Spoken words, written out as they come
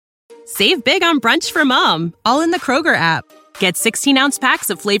Save big on brunch for mom, all in the Kroger app. Get 16-ounce packs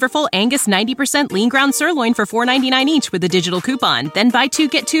of flavorful Angus 90% lean ground sirloin for $4.99 each with a digital coupon. Then buy 2,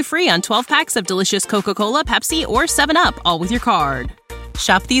 get 2 free on 12 packs of delicious Coca-Cola, Pepsi, or 7-Up, all with your card.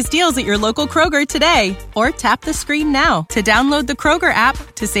 Shop these deals at your local Kroger today, or tap the screen now to download the Kroger app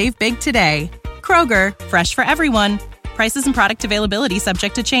to save big today. Kroger, fresh for everyone. Prices and product availability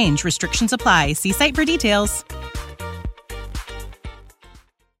subject to change. Restrictions apply. See site for details.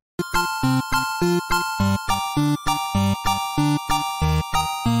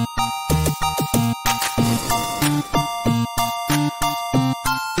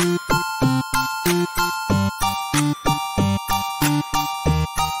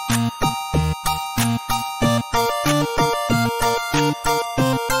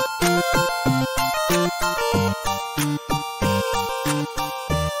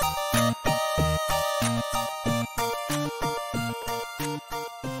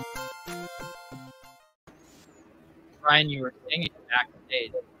 Brian, you were singing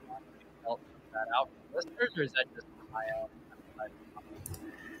backstage. Help that out for listeners, or is that just my own?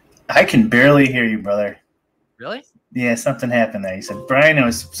 I can barely hear you, brother. Really? Yeah, something happened there. You said, Brian, it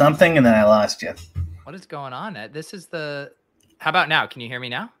was something, and then I lost you. What is going on? This is the. How about now? Can you hear me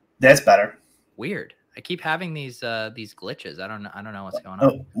now? That's better. Weird. I keep having these glitches. I don't know what's going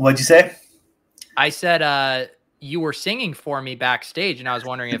on. Oh, what'd you say? I said you were singing for me backstage, and I was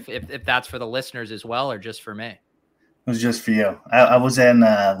wondering if that's for the listeners as well, or just for me. It was just for you. I was in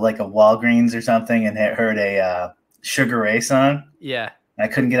like a Walgreens or something and heard a Sugar Ray song. Yeah. I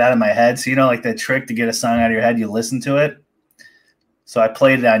couldn't get it out of my head. So, like the trick to get a song out of your head, you listen to it. So I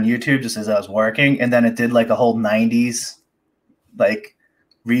played it on YouTube just as I was working. And then it did like a whole 90s, like,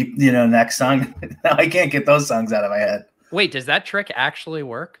 next song. Now I can't get those songs out of my head. Wait, does that trick actually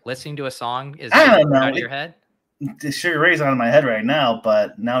work? Listening to a song is I don't know. out of your head? The Sugar Ray's on in my head right now,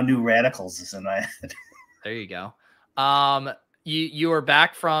 but now New Radicals is in my head. There you go. You were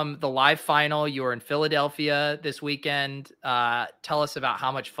back from the live final. You were in Philadelphia this weekend. Tell us about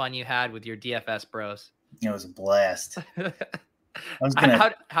how much fun you had with your DFS bros. It was a blast.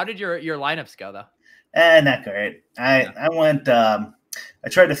 How did your lineups go though? Not great. I went. I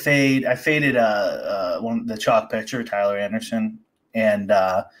tried to fade. I faded the chalk pitcher, Tyler Anderson, and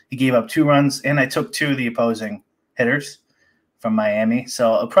he gave up 2 runs. And I took 2 of the opposing hitters from Miami.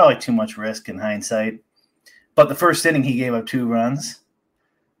 So probably too much risk in hindsight. But the first inning, he gave up 2 runs,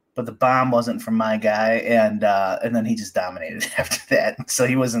 but the bomb wasn't from my guy, and then he just dominated after that. So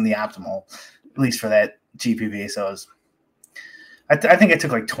he wasn't the optimal, at least for that GPP. So it was, I think I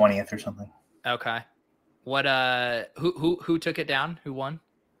took like 20th or something. Okay. What? Who took it down? Who won?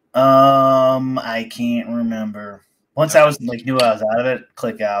 I can't rember. Once I was knew I was out of it,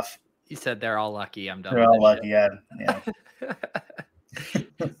 click off. You said they're all lucky. I'm done. They're all lucky. Shit. Yeah.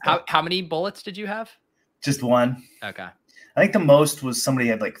 How many bullets did you have? Just 1. Okay. I think the most was somebody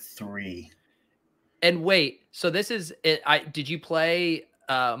had like 3. And wait, so this is it. Did you play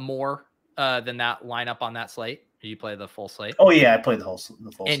more than that lineup on that slate? Did you play the full slate? Oh yeah, I played the full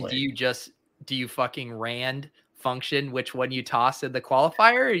slate. And do you fucking rand function which one you toss in the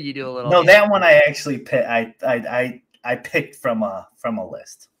qualifier, or you do a little? No, that one I actually picked. I picked from a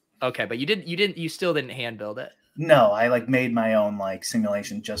list. Okay, but you still didn't hand build it. No, I made my own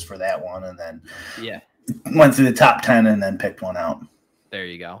simulation just for that one, and then went through the top 10 and then picked one out. There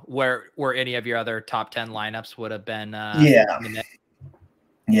you go. Where any of your other top 10 lineups would have been? The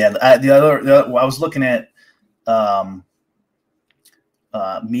other I was looking at Meagle.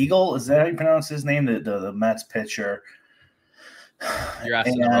 Is that how you pronounce his name? The Mets pitcher. You're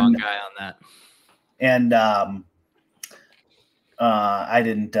asking the wrong guy on that. And I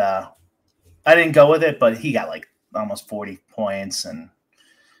didn't go with it, but he got almost 40 points, and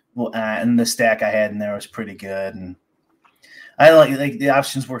the stack I had in there was pretty good. And I like the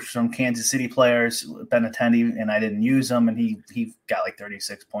options were from Kansas City players, Benintendi, and I didn't use them, and he got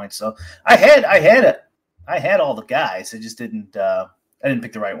 36 points. So I had all the guys. I just didn't I didn't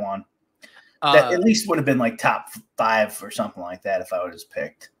pick the right one. That at least would have been top 5 or something like that if I would have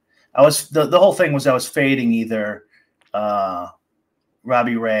picked. I was the whole thing was I was fading either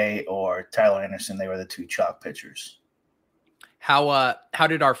Robbie Ray or Tyler Anderson. They were the 2 chalk pitchers. How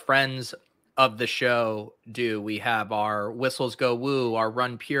did our friends of the show do? We have our Whistles Go Woo, our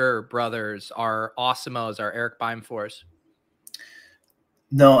Run Pure brothers, our Awesomos, our Eric Beimfors.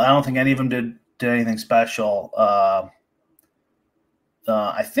 No, I don't think any of them did anything special.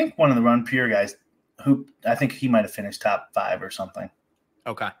 I think one of the Run Pure guys, who I think he might have finished top 5 or something.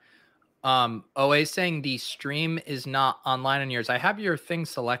 Okay. OA saying the stream is not online on yours. I have your thing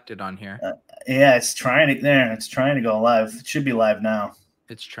selected on here. Yeah, it's trying to go live. It should be live now.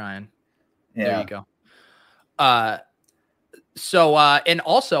 It's trying. Yeah. There you go. And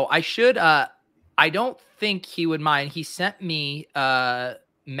also I should, I don't think he would mind. He sent me,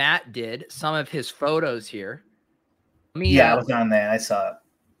 Matt did some of his photos here. I was on that. I saw it.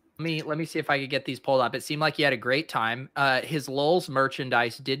 Let me see if I could get these pulled up. It seemed like he had a great time. His Lulz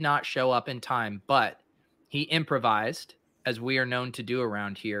merchandise did not show up in time, but he improvised, as we are known to do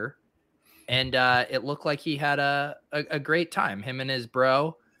around here. And it looked like he had a great time. Him and his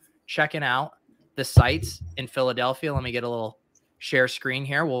bro checking out the sites in Philadelphia. Let me get a little share screen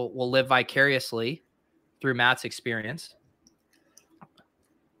here. We'll live vicariously through Matt's experience.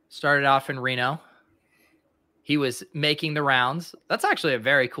 Started off in Reno. He was making the rounds. That's actually a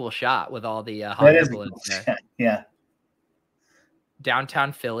very cool shot with all the hot air balloons there. Yeah.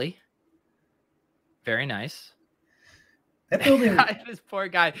 Downtown Philly. Very nice. That building. This poor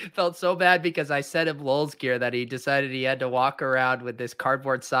guy felt so bad because I sent him Lulz gear that he decided he had to walk around with this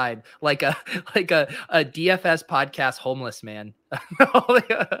cardboard sign like a DFS podcast homeless man.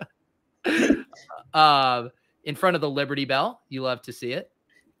 In front of the Liberty Bell. You love to see it.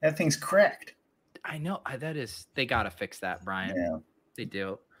 That thing's cracked. I know. They got to fix that, Brian. Yeah. They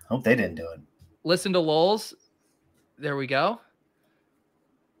do. Hope they didn't do it. Listen to Lulz. There we go.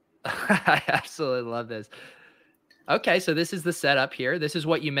 I absolutely love this. Okay, so this is the setup here. This is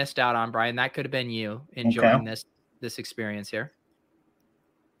what you missed out on, Brian. That could have been you enjoying this experience here.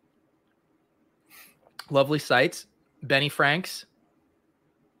 Lovely sights. Benny Franks.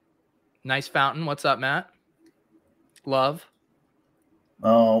 Nice fountain. What's up, Matt? Love.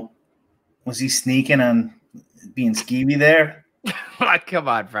 Oh, was he sneaking on being skeevy there? Come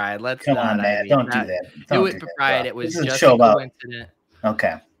on, Brian. Come on, man. Don't do that. Do it, Brian. It was just a coincidence.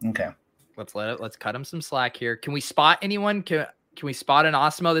 Okay. Let's cut him some slack here. Can we spot anyone? Can we spot an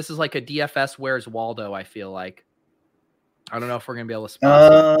Osmo? This is like a DFS Where's Waldo, I feel like. I don't know if we're going to be able to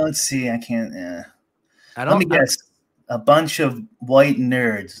spot let's see. I can't. Let me guess. A bunch of white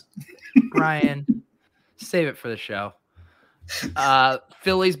nerds. Brian, save it for the show.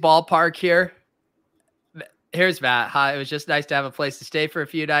 Phillies ballpark here. Here's Matt. Hi, it was just nice to have a place to stay for a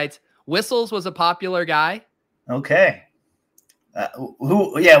few nights. Whistles was a popular guy. Okay.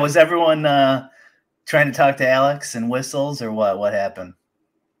 Was everyone trying to talk to Alex and Whistles, or what? What happened?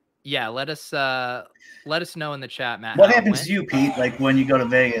 Yeah, let us know in the chat, Matt. What happens to you, Pete? Like when you go to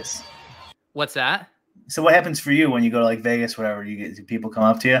Vegas? What's that? So what happens for you when you go to like Vegas, whatever? Do people come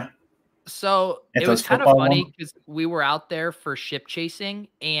up to you? So it was kind of funny because we were out there for ship chasing,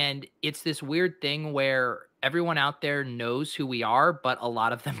 and it's this weird thing where everyone out there knows who we are, but a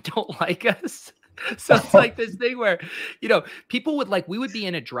lot of them don't like us. So it's like this thing where, people we would be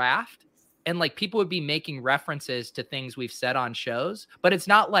in a draft and like people would be making references to things we've said on shows, but it's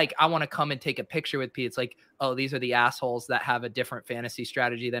not like I want to come and take a picture with Pete. It's like, oh, these are the assholes that have a different fantasy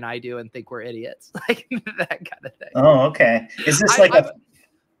strategy than I do and think we're idiots. Like that kind of thing. Oh, okay. Is this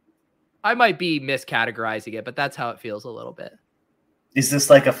I might be miscategorizing it, but that's how it feels a little bit. Is this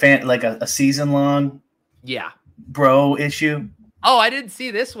like a season long? Yeah. Bro issue? Oh, I didn't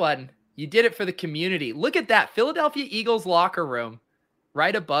see this one. You did it for the community. Look at that. Philadelphia Eagles locker room.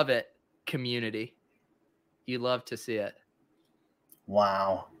 Right above it, community. You love to see it.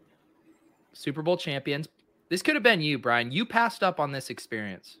 Wow. Super Bowl champions. This could have been you, Brian. You passed up on this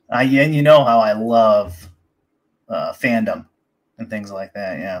experience. And you know how I love fandom and things like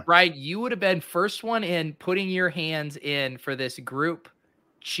that, yeah. Brian, you would have been first one in putting your hands in for this group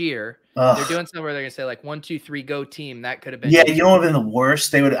cheer. Ugh. They're doing something where they're gonna say like 1, 2, 3, go team. That could have been. Yeah, you know what would have been the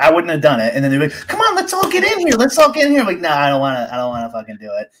worst? I wouldn't have done it, and then they'd be like, "Come on, let's all get in here. Let's all get in here." I'm like, nah, I don't want to fucking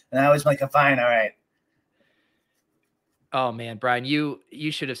do it. And I was like, "Fine, all right." Oh man, Brian, you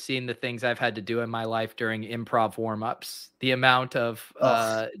should have seen the things I've had to do in my life during improv warm-ups. The amount of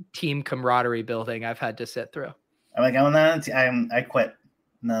team camaraderie building I've had to sit through. I'm like, I'm not on the team. I quit.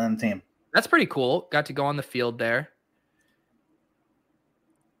 I'm not on the team. That's pretty cool. Got to go on the field there.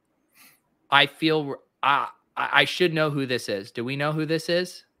 I feel I should know who this is. Do we know who this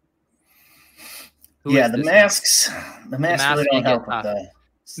is? The masks. The masks really don't help with the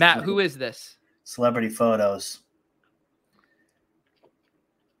Matt, who is this? Celebrity photos.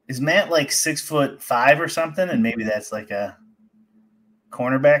 Is Matt like 6'5" or something? And maybe that's like a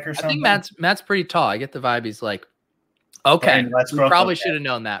cornerback or something? I think Matt's pretty tall. I get the vibe. He's like, okay. We probably should have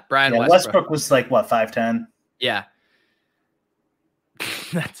known that. Brian Westbrook was like, what, 5'10"? Yeah.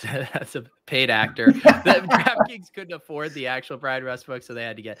 That's a paid actor. The DraftKings couldn't afford the actual Brian Westbrook, so they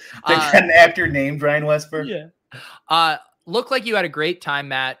had to get an actor named Brian Westbrook. Yeah. Looked like you had a great time,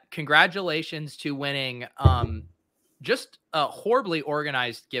 Matt. Congratulations to winning just a horribly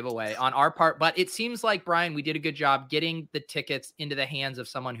organized giveaway on our part. But it seems like, Brian, we did a good job getting the tickets into the hands of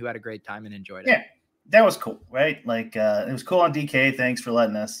someone who had a great time and enjoyed it. Yeah, that was cool, right? Like, it was cool on DK. Thanks for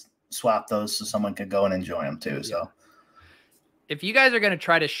letting us swap those so someone could go and enjoy them too. So if you guys are going to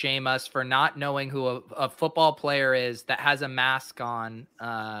try to shame us for not knowing who a football player is that has a mask on,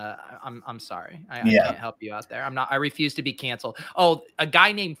 I'm sorry. I can't help you out there. I refuse to be canceled. Oh, a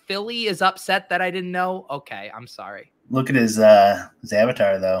guy named Philly is upset that I didn't know. Okay. I'm sorry. Look at his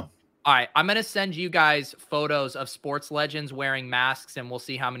avatar though. All right. I'm going to send you guys photos of sports legends wearing masks, and we'll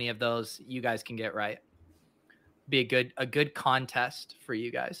see how many of those you guys can get right. Be a good contest for you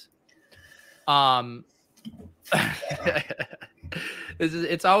guys.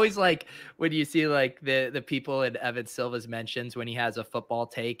 It's always like when you see like the people in Evan Silva's mentions when he has a football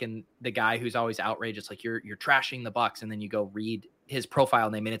take, and the guy who's always outrageous, like you're trashing the Bucks, and then you go read his profile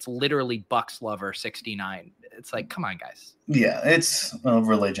name and it's literally Bucks Lover 69. It's like, come on, guys. Yeah, it's a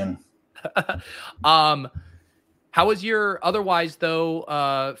religion. How was your otherwise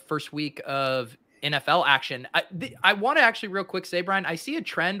though first week of NFL action? I want to actually real quick say, Brian, I see a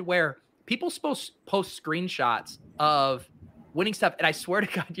trend where people post screenshots of winning stuff, and I swear to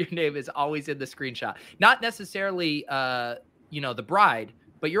God, your name is always in the screenshot. Not necessarily, the bride,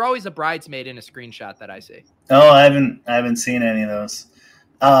 but you're always a bridesmaid in a screenshot that I see. Oh, I haven't seen any of those.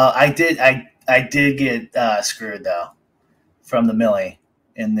 I did get screwed though from the Millie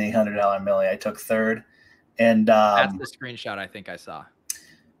in the $100 Millie. I took third, and that's the screenshot I think I saw.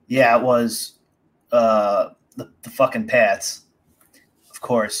 Yeah, it was the fucking Pats, of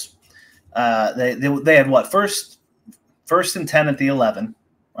course. They had what first and 10 at the 11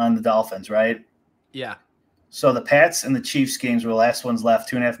 on the Dolphins, right? Yeah. So the Pats and the Chiefs games were the last ones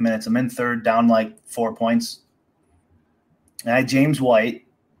left, 2.5 minutes. I'm in third, down like 4 points. And I had James White,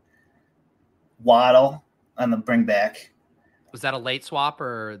 Waddle on the bring back. Was that a late swap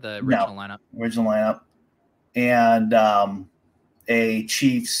or the original lineup? Original lineup. And a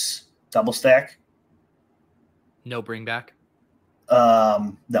Chiefs double stack. No bring back?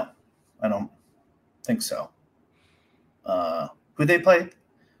 No, I don't think so. Who they played?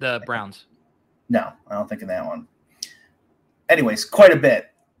 The Browns. No, I don't think in that one. Anyways, quite a bit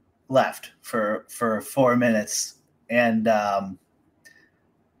left for 4 minutes, but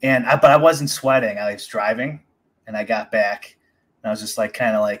I wasn't sweating. I was driving, and I got back, and I was just like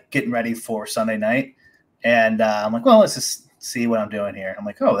kind of like getting ready for Sunday night, and I'm like, well, let's just see what I'm doing here. I'm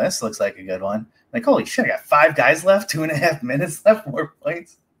like, oh, this looks like a good one. Like, holy shit, I got 5 guys left, 2.5 minutes left, 4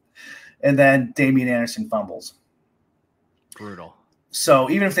 points, and then Damian Anderson fumbles. Brutal. So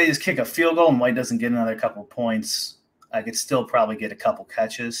even if they just kick a field goal and White doesn't get another couple points, I could still probably get a couple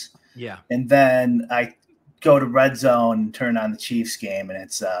catches. Yeah. And then I go to red zone, turn on the Chiefs game, and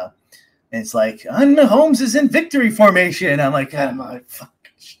it's like, Mahomes is in victory formation. I'm like, nothing.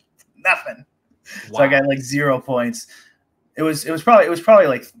 Wow. So I got like 0 points. It was probably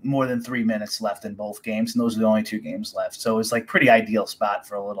like more than 3 minutes left in both games, and those are the only 2 games left. So it was like pretty ideal spot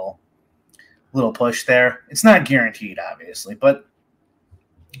for a little push there. It's not guaranteed, obviously, but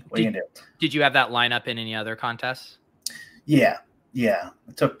what are you gonna do? Did you have that lineup in any other contests? Yeah. I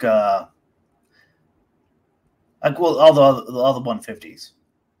took all the 150s.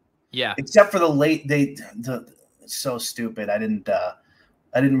 Yeah, except for the late. It's so stupid. I didn't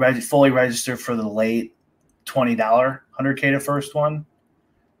fully register for the late $20 100K to first one.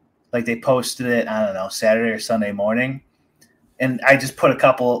 Like they posted it, I don't know, Saturday or Sunday morning. And I just put a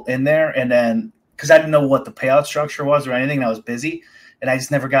couple in there, and then because I didn't know what the payout structure was or anything, and I was busy, and I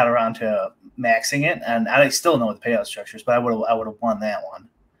just never got around to maxing it. And I still know what the payout structure is, but I would have won that one.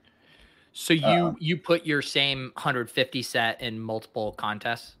 So you put your same 150 set in multiple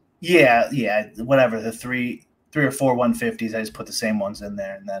contests? Yeah, whatever, the three or four 150s, I just put the same ones in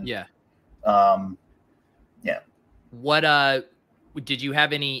there, and then yeah. What did you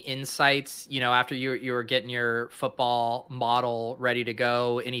have any insights, after you were getting your football model ready to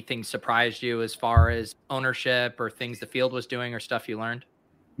go? Anything surprised you as far as ownership or things the field was doing or stuff you learned?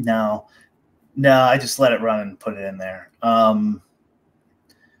 No, I just let it run and put it in there.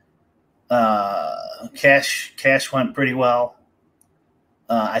 Cash went pretty well.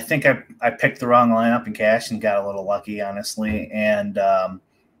 I think I picked the wrong lineup in cash and got a little lucky, honestly, and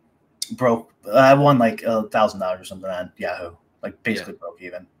broke. I won like $1,000 or something on Yahoo. Like basically broke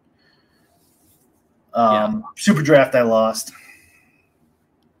even. Super draft, I lost.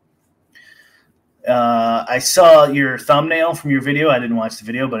 I saw your thumbnail from your video. I didn't watch the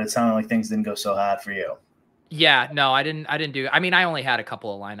video, but it sounded like things didn't go so hot for you. Yeah, no, I didn't do. I mean, I only had a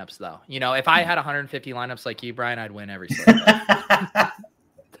couple of lineups though. If I had 150 lineups like you, Brian, I'd win every single day.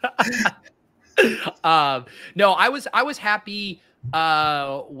 No, I was happy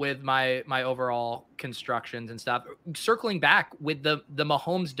with my overall constructions and stuff. Circling back with the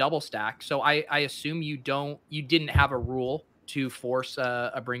Mahomes double stack. So I assume you didn't have a rule to force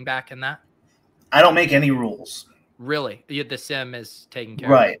a bring back in that? I don't make any rules. Really? The sim is taken care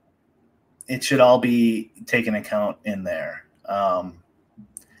of. Right. It should all be taken account in there.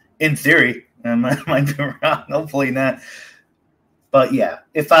 In theory, I might be wrong. Hopefully not. But yeah,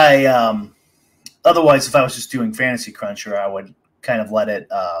 if I otherwise, if I was just doing Fantasy Cruncher, I would kind of let it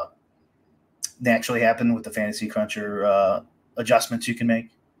naturally happen with the Fantasy Cruncher adjustments you can make.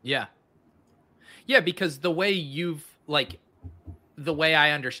 Yeah. Yeah, because the way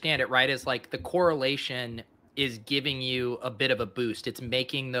I understand it, right, is like the correlation is giving you a bit of a boost. It's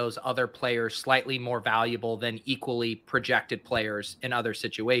making those other players slightly more valuable than equally projected players in other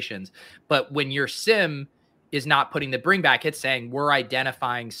situations. But when your sim is not putting the bring back, it's saying we're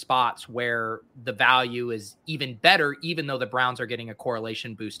identifying spots where the value is even better, even though the Browns are getting a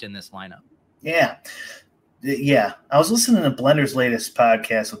correlation boost in this lineup. Yeah. Yeah. I was listening to Blender's latest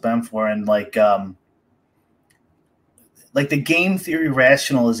podcast with Benfor, and like the game theory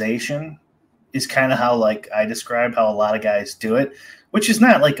rationalization is kind of how like I describe how a lot of guys do it, which is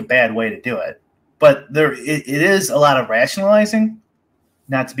not like a bad way to do it, but it is a lot of rationalizing,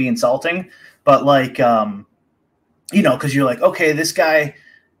 not to be insulting, but like, because you're like, okay, this guy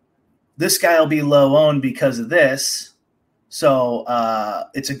will be low owned because of this. So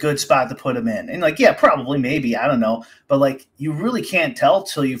it's a good spot to put him in. And like, yeah, probably, maybe, I don't know. But like, you really can't tell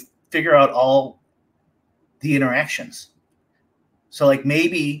till you figure out all the interactions. So like,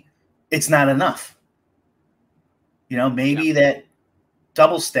 maybe it's not enough. Maybe that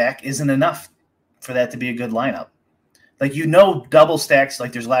double stack isn't enough for that to be a good lineup. Like, double stacks,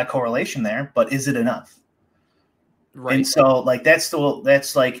 like there's a lot of correlation there, but is it enough? Right. And so like, that's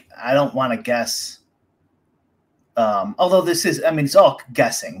like, I don't want to guess. Although it's all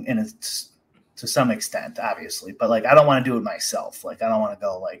guessing, and it's to some extent, obviously, but like, I don't want to do it myself. Like, I don't want to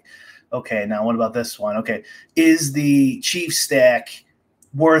go like, okay, now what about this one? Okay. Is the Chiefs stack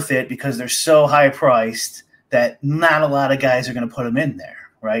worth it because they're so high priced that not a lot of guys are going to put them in there,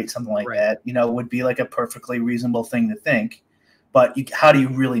 right? Something like that, would be like a perfectly reasonable thing to think. But how do you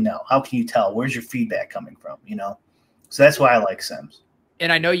really know? How can you tell? Where's your feedback coming from? So that's why I like Sims.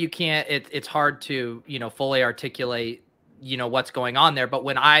 And I know you can't. It's hard to fully articulate what's going on there. But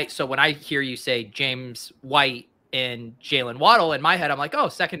when I hear you say James White and Jalen Waddle, in my head, I'm like, oh,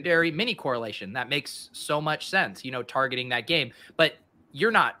 secondary mini correlation. That makes so much sense. Targeting that game, but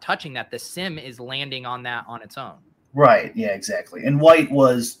you're not touching that. The sim is landing on that on its own. Right. Yeah, exactly. And White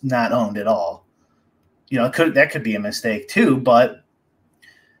was not owned at all. That could be a mistake too, but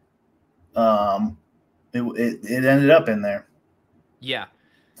it ended up in there. Yeah,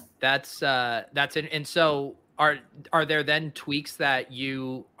 that's it. And so are there then tweaks that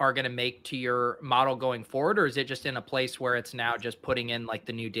you are going to make to your model going forward, or is it just in a place where it's now just putting in like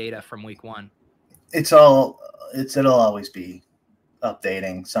the new data from week 1? It'll always be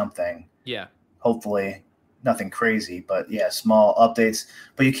updating something. Yeah. Hopefully nothing crazy, but yeah, small updates,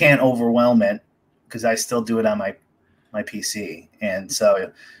 but you can't overwhelm it because I still do it on my PC. And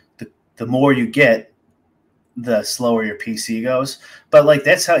so the more you get, the slower your PC goes. But like,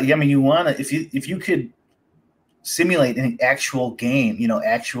 that's how, you want to, if you could simulate an actual game,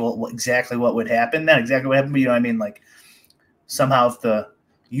 exactly what would happen, not exactly what happened, but like somehow if the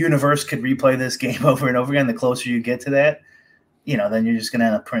universe could replay this game over and over again, the closer you get to that, then you're just going to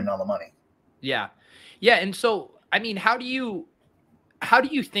end up printing all the money. Yeah. Yeah. And so, how do you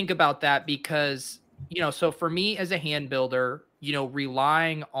think about that? Because, so for me as a hand builder,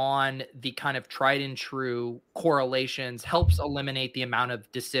 relying on the kind of tried and true correlations helps eliminate the amount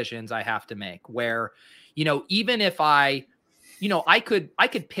of decisions I have to make where, even if I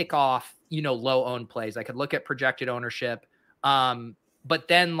could pick off, low owned plays, I could look at projected ownership. But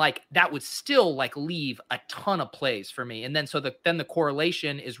then like that would still like leave a ton of plays for me. And then, then the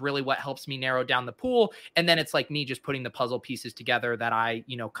correlation is really what helps me narrow down the pool. And then it's like me just putting the puzzle pieces together that I,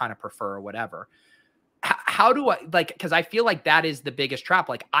 kind of prefer or whatever. How do I because I feel like that is the biggest trap.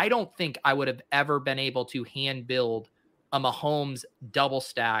 Like, I don't think I would have ever been able to hand build a Mahomes double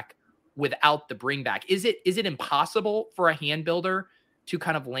stack without the bring back. Is it impossible for a hand builder to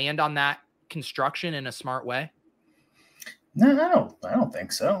kind of land on that construction in a smart way? No, I don't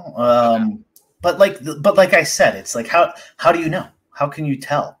think so. But like I said, it's like, how do you know? How can you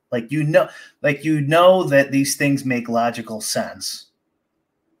tell? Like, that these things make logical sense.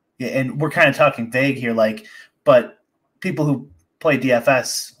 Yeah, and we're kind of talking vague here, but people who play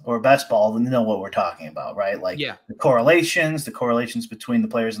DFS or best ball know what we're talking about, right? Like, the correlations between the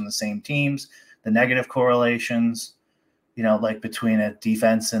players on the same teams, the negative correlations, like between a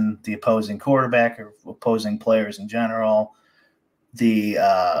defense and the opposing quarterback or opposing players in general, the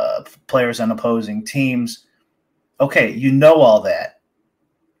players on opposing teams. Okay, all that.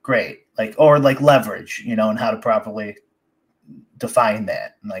 Great. Or leverage, and how to properly define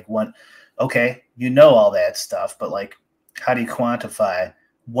that. And okay, all that stuff, but how do you quantify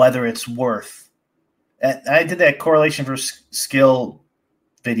whether it's worth? And I did that correlation for skill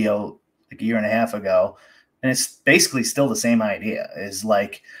video a year and a half ago, and it's basically still the same idea. Is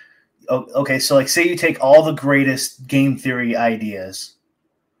okay, so say you take all the greatest game theory ideas,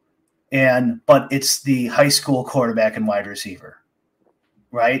 but it's the high school quarterback and wide receiver,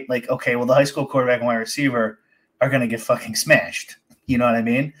 right? Okay, well, the high school quarterback and wide receiver are going to get fucking smashed. You know what I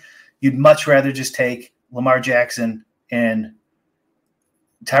mean? You'd much rather just take Lamar Jackson and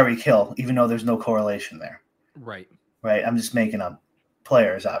Tyreek Hill, even though there's no correlation there. Right. Right. I'm just making up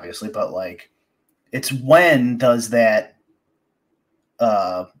players, obviously, but it's when does that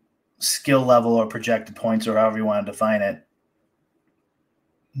skill level or projected points or however you want to define it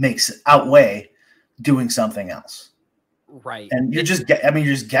outweigh doing something else. Right. And you're just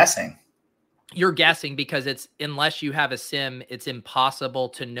guessing. You're guessing because unless you have a sim, it's impossible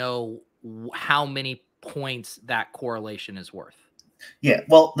to know how many points that correlation is worth. Yeah.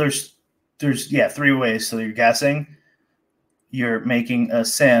 Well, there's 3 ways. So you're guessing, you're making a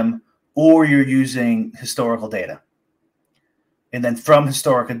sim, or you're using historical data. And then from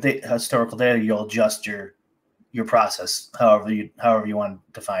historical data, you'll adjust your process however you want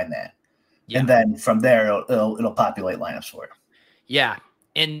to define that. Yeah. And then from there, it'll populate lineups for you. Yeah.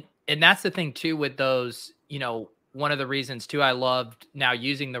 And that's the thing too with those, one of the reasons too, I loved now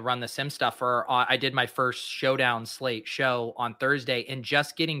using the Run the Sim stuff I did my first Showdown Slate show on Thursday, and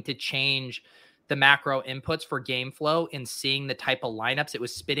just getting to change the macro inputs for game flow and seeing the type of lineups it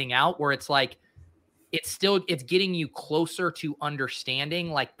was spitting out, where it's it's getting you closer to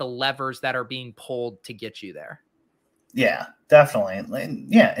understanding the levers that are being pulled to get you there. Yeah, definitely.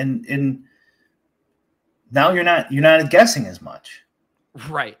 Yeah. And now you're not guessing as much.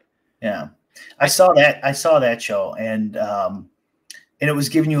 Right. Yeah. I saw that show, and it was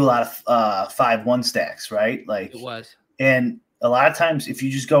giving you a lot of 5-1 stacks, right? It was. And a lot of times, if you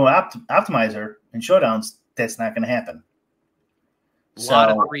just go optimizer and showdowns, that's not going to happen. A lot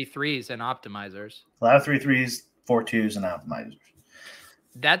of 3-3s and optimizers. A lot of 3-3s, 4-2s, and optimizers.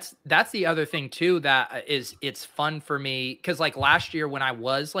 That's the other thing too. It's fun for me because last year when I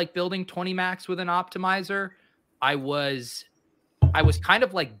was building 20 max with an optimizer, I was kind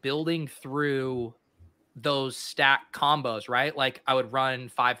of building through those stack combos, right? I would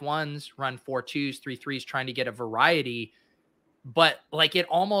run 5-1s, run 4-2s, 3-3s, trying to get a variety. But it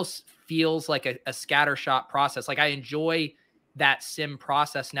almost feels like a scattershot process. I enjoy that sim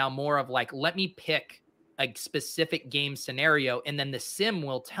process now more of let me pick a specific game scenario, and then the sim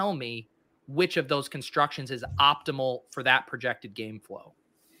will tell me which of those constructions is optimal for that projected game flow.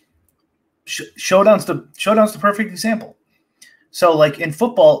 Showdown's the perfect example. So in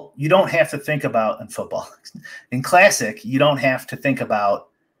football, you don't have to think about in classic, you don't have to think about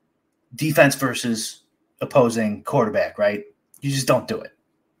defense versus opposing quarterback, right? You just don't do it.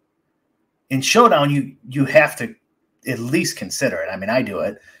 In Showdown, you have to at least consider it. I mean, I do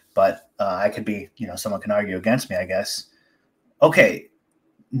it, but I could be, someone can argue against me, I guess. Okay.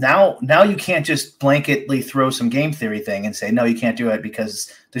 Now you can't just blanketly throw some game theory thing and say, no, you can't do it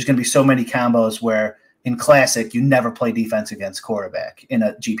because there's going to be so many combos where in classic, you never play defense against quarterback in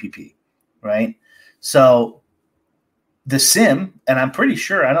a GPP, right? So the sim, and I'm pretty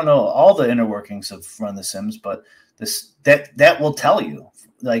sure, I don't know all the inner workings of Run the Sims, but that will tell you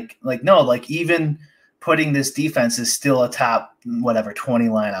even putting this defense is still a top, 20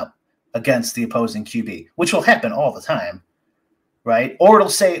 lineup against the opposing QB, which will happen all the time. Right. Or it'll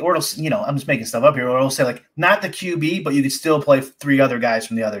say, I'm just making stuff up here. Or it'll say not the QB, but you could still play 3 other guys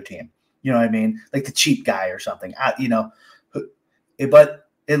from the other team. You know what I mean? The cheap guy or something, but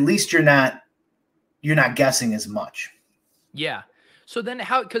at least you're not guessing as much. Yeah. So then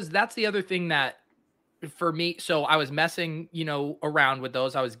because that's the other thing that for me, so I was messing, around with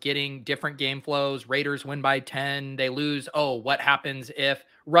those. I was getting different game flows. Raiders win by 10. They lose. Oh, what happens if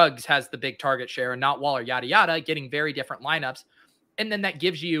Ruggs has the big target share and not Waller, yada, yada, getting very different lineups. And then that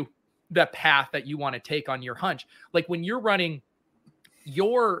gives you the path that you want to take on your hunch. When you're running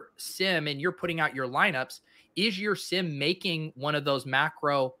your sim and you're putting out your lineups, is your sim making one of those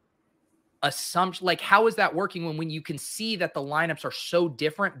macro assumptions? How is that working when you can see that the lineups are so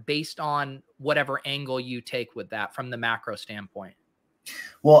different based on whatever angle you take with that from the macro standpoint?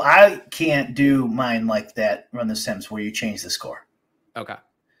 Well, I can't do mine like that, Run the Sims, where you change the score. Okay.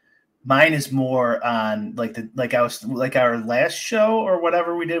 Mine is more on like our last show or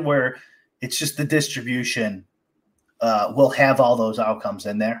whatever we did, where it's just the distribution. We'll have all those outcomes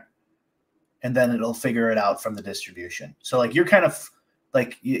in there, and then it'll figure it out from the distribution. So like you're kind of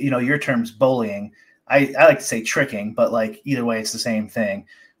like, your term's bullying. I like to say tricking, but like either way, it's the same thing,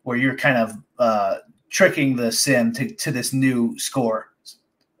 where you're kind of tricking the sim to this new score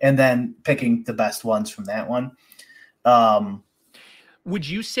and then picking the best ones from that one. Would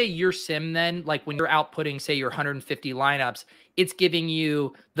you say your sim then, like when you're outputting, say, your 150 lineups, it's giving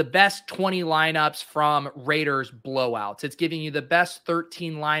you the best 20 lineups from Raiders blowouts. It's giving you the best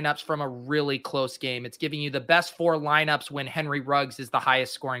 13 lineups from a really close game. It's giving you the best 4 lineups when Henry Ruggs is the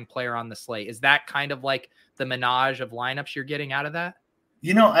highest scoring player on the slate. Is that kind of like the menage of lineups you're getting out of that?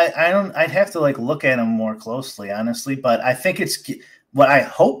 I'd have to like look at them more closely, honestly, but I think it's what I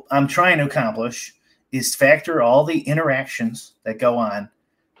hope I'm trying to accomplish is factor all the interactions that go on,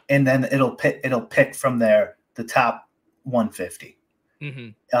 and then it'll pick from there the top 150.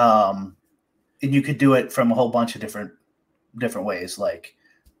 Mm-hmm. And you could do it from a whole bunch of different ways, like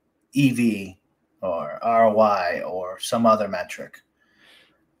EV or ROI or some other metric.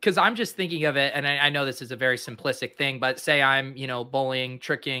 Because I'm just thinking of it, and I know this is a very simplistic thing, but say I'm, bullying,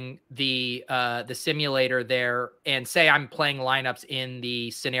 tricking the simulator there, and say I'm playing lineups in the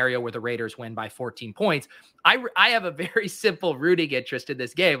scenario where the Raiders win by 14 points. I have a very simple rooting interest in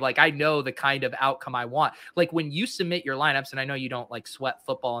this game. Like I know the kind of outcome I want. Like when you submit your lineups, and I know you don't like sweat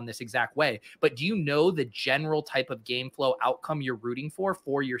football in this exact way, but do you know the general type of game flow outcome you're rooting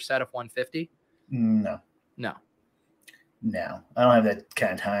for your set of 150? No. No, I don't have that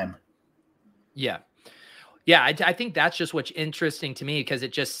kind of time. Yeah. I think that's just what's interesting to me, because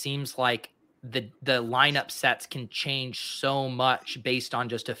it just seems like the lineup sets can change so much based on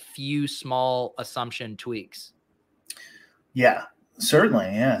just a few small assumption tweaks. Yeah,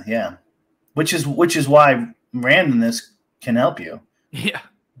 certainly. Yeah. Which is why randomness can help you. Yeah.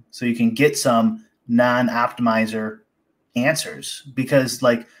 So you can get some non-optimizer answers, because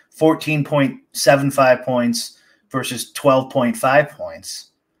like 14.75 points versus 12.5 points.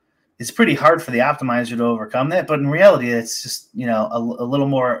 It's pretty hard for the optimizer to overcome that, but in reality, it's just, a little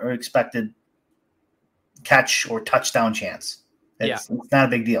more expected catch or touchdown chance. It's not a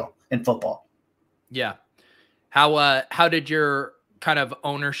big deal in football. Yeah. How did your kind of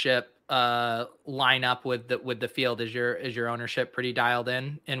ownership line up with the field? Is your ownership pretty dialed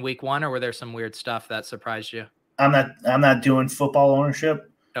in week 1, or were there some weird stuff that surprised you? I'm not doing football ownership.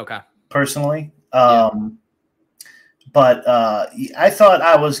 Okay. Personally. But I thought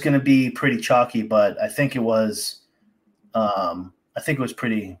I was going to be pretty chalky, but I think it was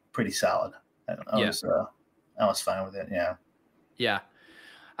pretty solid. I was fine with it. Yeah. Yeah.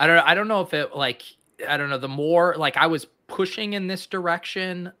 I don't know if it the more like I was pushing in this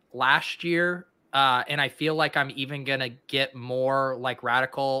direction last year. And I feel like I'm even going to get more like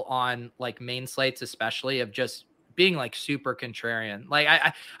radical on like main slates, especially of just being like super contrarian. Like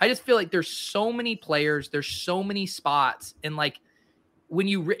I just feel like there's so many players, there's so many spots. And like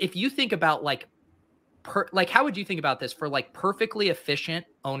if you think about like how would you think about this for like perfectly efficient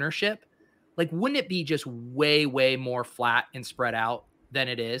ownership? Like, wouldn't it be just way, way more flat and spread out than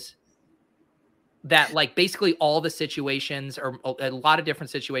it is? That like basically all the situations or a lot of different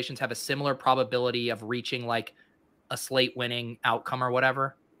situations have a similar probability of reaching like a slate winning outcome or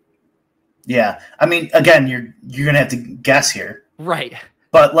whatever. Yeah. I mean, again, you're going to have to guess here. Right.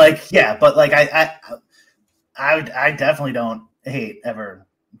 But like, I definitely don't hate ever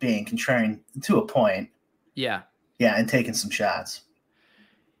being contrarian to a point. Yeah. Yeah. And taking some shots.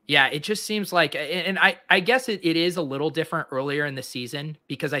 Yeah. It just seems like, and I guess it is a little different earlier in the season,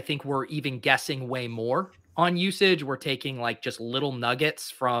 because I think we're even guessing way more on usage. We're taking like just little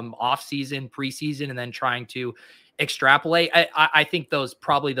nuggets from off season, preseason, and then trying to extrapolate. I think those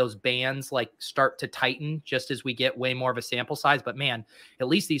bands like start to tighten just as we get way more of a sample size. But man, at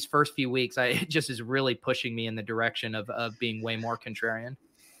least these first few weeks, it just is really pushing me in the direction of being way more contrarian.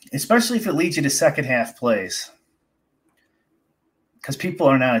 Especially if it leads you to second half plays, because people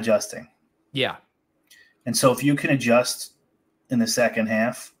are not adjusting. Yeah. And so if you can adjust in the second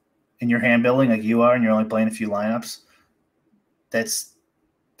half in your hand building like you are, and you're only playing a few lineups, that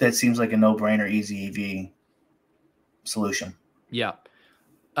seems like a no-brainer, easy EV solution. Yeah.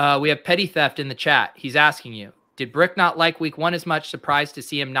 We have Petty Theft in the chat. He's asking you, did Brick not like week 1 as much? Surprised to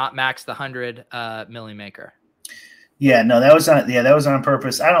see him not max the 100 milli maker. Yeah, no, that was on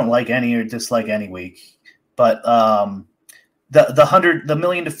purpose. I don't like any or dislike any week, but the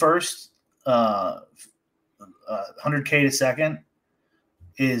million to first, 100K to second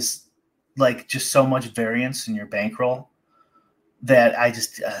is like just so much variance in your bankroll that I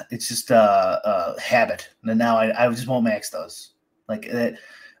just it's just a habit, and now I just won't max those. Like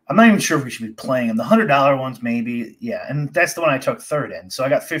I'm not even sure if we should be playing them. The $100 ones, maybe, yeah, and that's the one I took third in, so I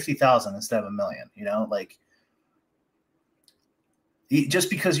got 50,000 instead of $1 million. You know, like just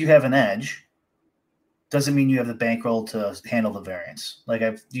because you have an edge doesn't mean you have the bankroll to handle the variance. Like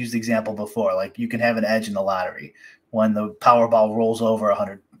I've used the example before, like you can have an edge in the lottery when the Powerball rolls over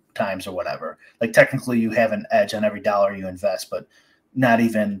 100 times or whatever. Like technically you have an edge on every dollar you invest, but not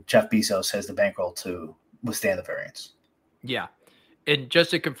even Jeff Bezos has the bankroll to withstand the variance. Yeah. And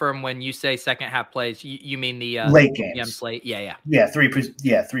just to confirm, when you say second half plays, you mean the late games slate? Yeah.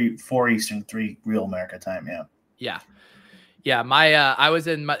 4 Eastern, 3 real America time. Yeah. My I was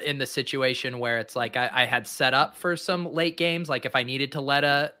in the situation where it's like I had set up for some late games. Like if I needed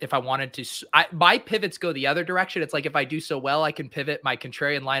to if I wanted to, my pivots go the other direction. It's like if I do so well, I can pivot my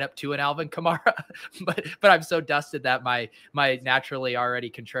contrarian lineup to an Alvin Kamara. but I'm so dusted that my naturally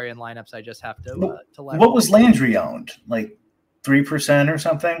already contrarian lineups, I just have to let. What was Landry owned? Like 3% or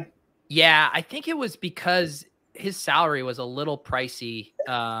something? Yeah, I think it was because his salary was a little pricey.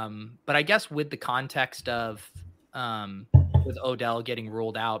 But I guess with the context of with Odell getting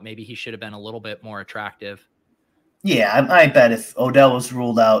ruled out, maybe he should have been a little bit more attractive. Yeah, I bet if Odell was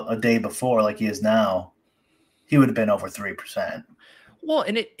ruled out a day before, like he is now, he would have been over 3%. Well,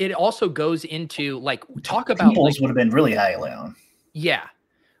 and it also goes into like talk about Peoples would have been really high on. Yeah,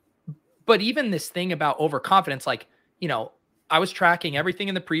 but even this thing about overconfidence, like I was tracking everything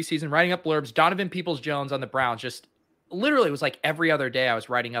in the preseason, writing up blurbs. Donovan Peoples-Jones on the Browns, just literally it was like every other day I was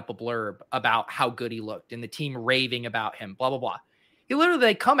writing up a blurb about how good he looked and the team raving about him, blah, blah, blah.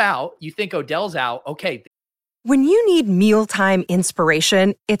 They come out, you think Odell's out. Okay. When you need mealtime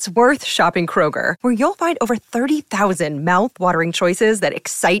inspiration, it's worth shopping Kroger, where you'll find over 30,000 mouth-watering choices that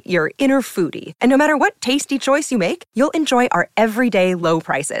excite your inner foodie. And no matter what tasty choice you make, you'll enjoy our everyday low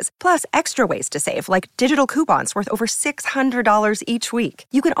prices, plus extra ways to save, like digital coupons worth over $600 each week.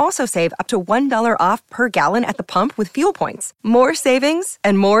 You can also save up to $1 off per gallon at the pump with fuel points. More savings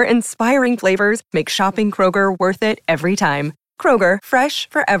and more inspiring flavors make shopping Kroger worth it every time. Kroger, fresh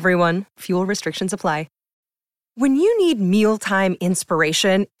for everyone. Fuel restrictions apply. When you need mealtime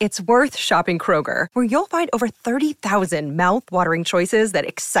inspiration, it's worth shopping Kroger, where you'll find over 30,000 mouth-watering choices that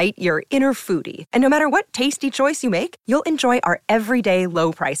excite your inner foodie. And no matter what tasty choice you make, you'll enjoy our everyday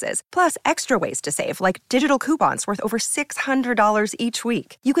low prices, plus extra ways to save, like digital coupons worth over $600 each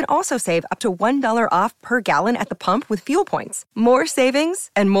week. You can also save up to $1 off per gallon at the pump with fuel points. More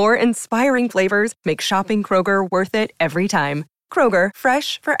savings and more inspiring flavors make shopping Kroger worth it every time. Kroger,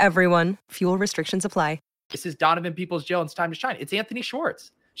 fresh for everyone. Fuel restrictions apply. This is Donovan Peoples-Jones' time to shine. It's Anthony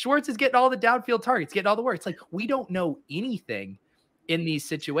Schwartz. Schwartz is getting all the downfield targets, getting all the work. It's like we don't know anything in these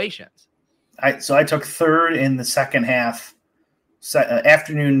situations. So I took third in the second half,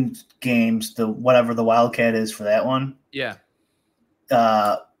 afternoon games, whatever the Wildcat is for that one. Yeah.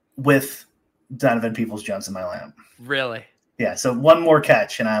 With Donovan Peoples-Jones in my lineup. Really? Yeah. So one more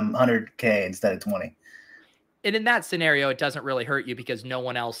catch and I'm 100K instead of 20. And in that scenario, it doesn't really hurt you because no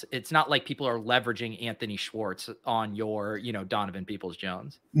one else, it's not like people are leveraging Anthony Schwartz on your, Donovan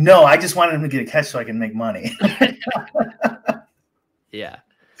Peoples-Jones. No, I just wanted him to get a catch so I can make money. Yeah.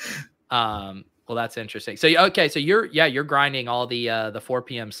 Well, that's interesting. So, okay. So you're grinding all the 4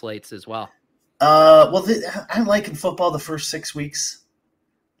 p.m. slates as well. I like in football the first 6 weeks,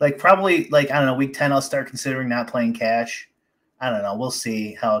 like probably I don't know, week 10, I'll start considering not playing cash. I don't know. We'll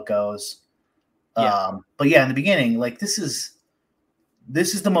see how it goes. Yeah. But yeah, in the beginning, like this is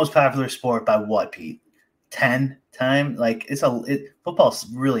the most popular sport by what, Pete? 10 time? Like football's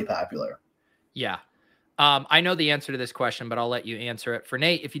really popular. Yeah. I know the answer to this question, but I'll let you answer it. For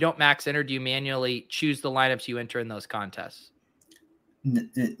Nate, if you don't max enter, do you manually choose the lineups you enter in those contests?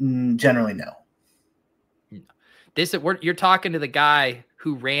 Generally, no. You're talking to the guy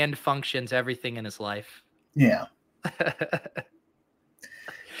who ran functions everything in his life. Yeah.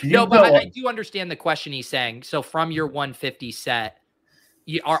 No, but I do understand the question he's saying. So from your 150 set,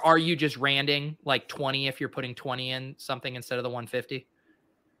 are you just randing like 20 if you're putting 20 in something instead of the 150?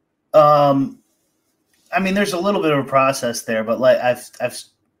 I mean, there's a little bit of a process there, but like I've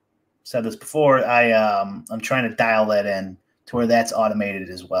said this before, I'm trying to dial that in to where that's automated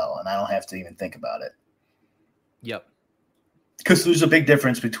as well, and I don't have to even think about it. Yep. Because there's a big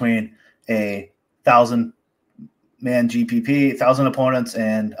difference between a 1,000-man GPP, 1,000 opponents,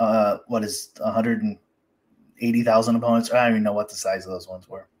 and 180,000 opponents. I don't even know what the size of those ones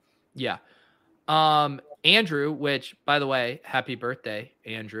were. Yeah. Andrew, which, by the way, happy birthday,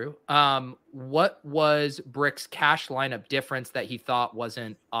 Andrew. What was Brick's cash lineup difference that he thought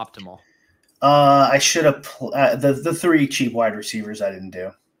wasn't optimal? I should have the 3 cheap wide receivers I didn't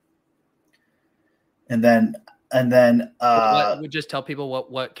do. And then would just tell people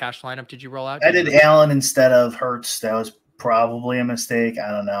what cash lineup did you roll out? I did Allen instead of Hurts. That was probably a mistake.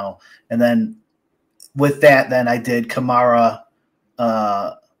 I don't know. And then with that, then I did Kamara,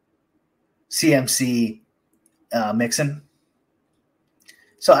 CMC, Mixon.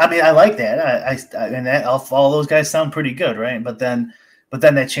 So I mean, I like that. I mean that all those guys sound pretty good, right? But then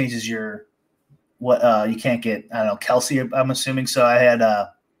that changes your what you can't get. I don't know, Kelsey. I'm assuming. So I had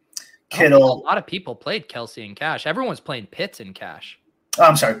Kittle. A lot of people played Kelsey in cash. Everyone's playing Pitts in cash. Oh,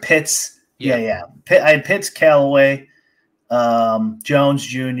 I'm sorry, Pitts. Yeah. I had Pitts, Callaway, Jones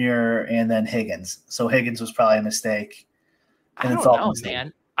Jr., and then Higgins. So Higgins was probably a mistake. And I don't know,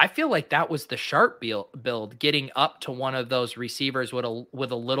 man. I feel like that was the sharp build, getting up to one of those receivers with a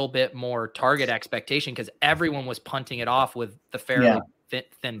little bit more target expectation, because everyone was punting it off with the fairly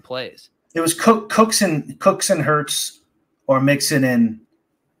thin plays. It was Cooks and Hurts, or Mixon and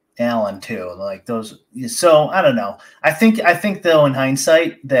Allen too, like those. So I don't know. I think though, in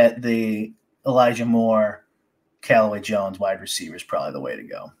hindsight, that the Elijah Moore, Callaway Jones wide receiver is probably the way to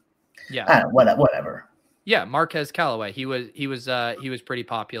go. Yeah, I don't know, whatever. Yeah, Marquez Callaway. He was pretty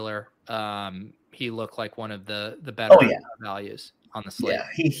popular. He looked like one of the better values on the slate.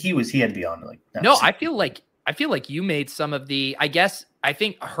 Yeah, he had to be on I feel like you made some of the. I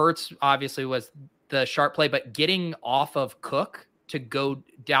think Hurts obviously was the sharp play, but getting off of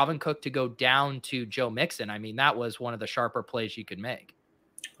Dalvin Cook to go down to Joe Mixon. I mean, that was one of the sharper plays you could make.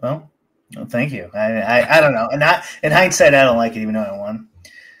 Well thank you. I don't know. And in hindsight, I don't like it, even though I won.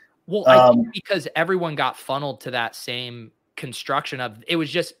 Well, I think because everyone got funneled to that same construction of it was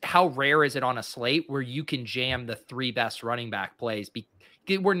just how rare is it on a slate where you can jam the 3 best running back plays.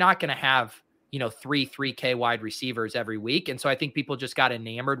 We're not going to have, 3K wide receivers every week. And so I think people just got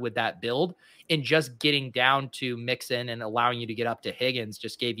enamored with that build, and just getting down to Mixon and allowing you to get up to Higgins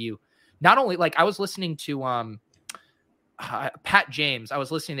just gave you not only, like, I was listening to Pat James. I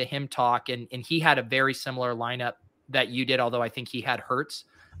was listening to him talk, and he had a very similar lineup that you did, although I think he had Hurts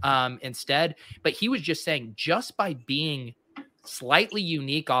instead. But he was just saying, just by being slightly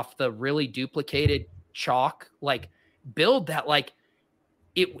unique off the really duplicated chalk, like, build that, like,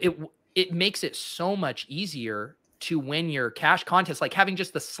 it makes it so much easier to win your cash contest. Like, having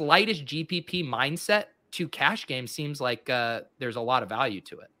just the slightest GPP mindset to cash games seems like there's a lot of value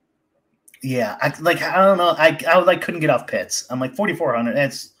to it. Yeah, I don't know. I couldn't get off Pitts. I'm like 4,400.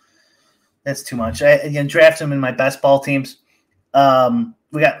 That's too much. I again draft him in my best ball teams. We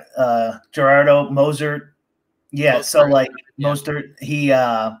got Gerardo Mostert. Yeah, Mostert, so like Mostert, he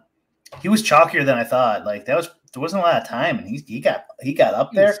was chalkier than I thought. Like there wasn't a lot of time, and he got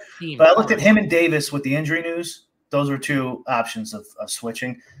up there. But I looked at him and Davis with the injury news. Those were 2 options of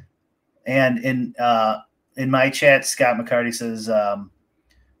switching. And in my chat, Scott McCarty says,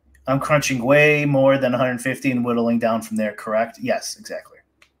 I'm crunching way more than 150 and whittling down from there. Correct? Yes, exactly.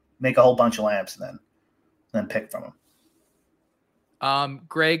 Make a whole bunch of lamps and then pick from them.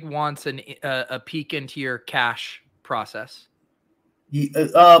 Greg wants a peek into your cash process.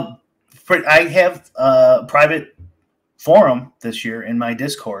 I have a private forum this year in my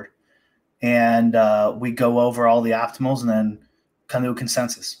Discord, and we go over all the optimals and then come to a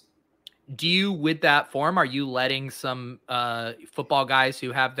consensus. Do you, with that forum, are you letting some football guys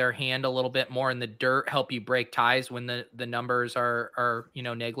who have their hand a little bit more in the dirt help you break ties when the numbers are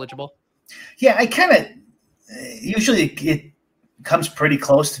negligible? Yeah, I kind of usually it comes pretty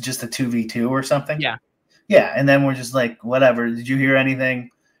close to just a 2v2 or something. Yeah. Yeah, and then we're just like, whatever. Did you hear anything?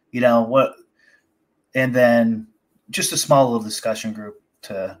 What? And then just a small little discussion group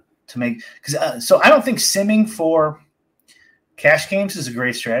to make, because so I don't think simming for cash games is a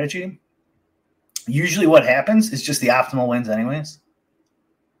great strategy. Usually what happens is just the optimal wins anyways.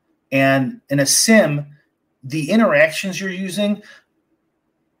 And in a sim, the interactions you're using,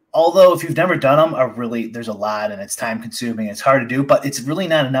 although if you've never done them, are really, there's a lot and it's time consuming. It's hard to do, but it's really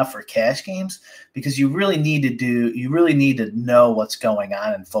not enough for cash games, because you really need to know what's going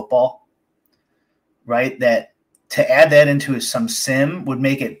on in football, right? That to add that into some sim would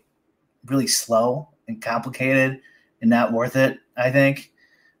make it really slow and complicated and not worth it, I think.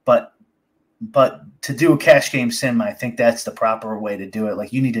 But to do a cash game sim, I think that's the proper way to do it.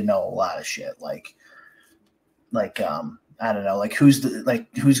 Like, you need to know a lot of shit. Like I don't know, like who's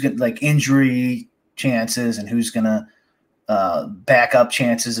gonna, like, injury chances and who's gonna back up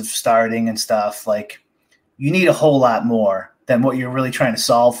chances of starting and stuff. Like, you need a whole lot more than what you're really trying to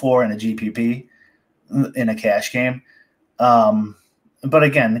solve for in a GPP in a cash game. But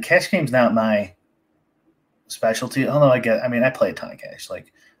again, the cash game's not my specialty. Although I play a ton of cash.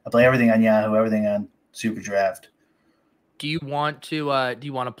 Like I play everything on Yahoo, everything on Super Draft. Do you want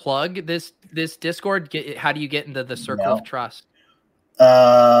to plug this Discord? How do you get into the circle of trust?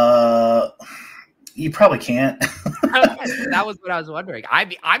 You probably can't. That was what I was wondering.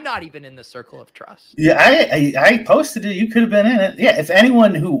 I'm not even in the circle of trust. Yeah, I posted it. You could have been in it. Yeah, if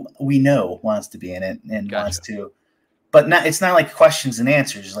anyone who we know wants to be in it and wants to, but it's not like questions and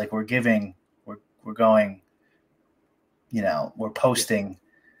answers. Like we're going, we're posting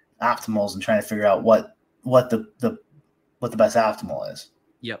optimals and trying to figure out what the best optimal is.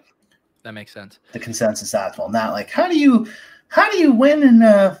 Yep, that makes sense. The consensus optimal, not like how do you win in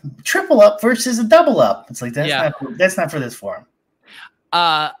a triple up versus a double up? It's like that's not for this forum.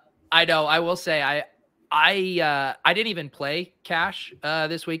 I know. I will say I didn't even play cash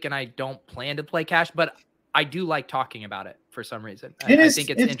this week, and I don't plan to play cash, but I do like talking about it for some reason. I think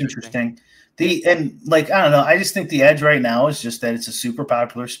it's interesting. I don't know. I just think the edge right now is just that it's a super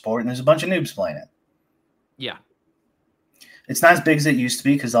popular sport, and there's a bunch of noobs playing it. Yeah, it's not as big as it used to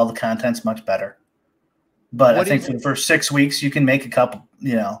be because all the content's much better. But I think for the first 6 weeks, you can make a couple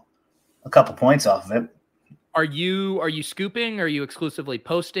points off of it. Are you scooping? Are you exclusively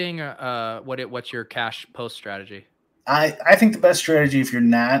posting? What's your cash post strategy? I think the best strategy, if you're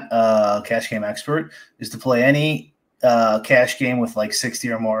not a cash game expert, is to play any cash game with like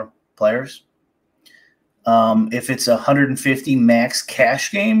 60 or more players. If it's a 150 max cash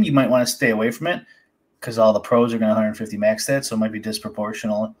game, you might want to stay away from it because all the pros are going to 150 max stats, so it might be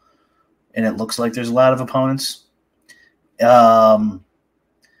disproportional. And it looks like there's a lot of opponents. And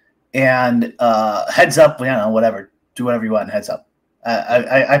heads up, whatever. Do whatever you want in heads up.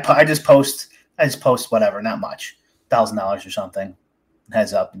 I just post whatever, not much. $1,000 or something.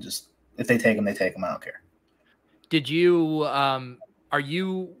 Heads up, and just if they take them, they take them. I don't care. Did you are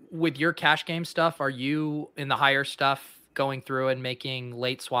you with your cash game stuff? Are you in the higher stuff going through and making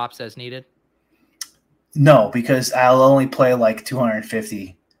late swaps as needed? No, because I'll only play like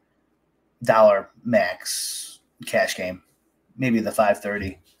 $250 max cash game, maybe the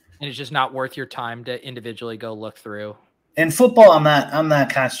 530. And it's just not worth your time to individually go look through. In football, I'm not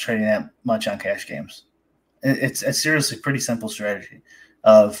concentrating that much on cash games. It's seriously pretty simple strategy.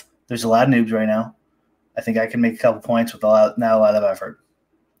 There's a lot of noobs right now. I think I can make a couple points with not a lot of effort.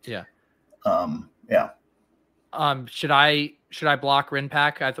 Yeah. Yeah. Should I block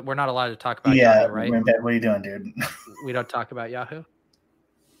RinPack? We're not allowed to talk about Yahoo, right? RinPack, what are you doing, dude? We don't talk about Yahoo.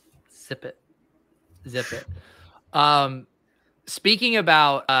 Zip it. Speaking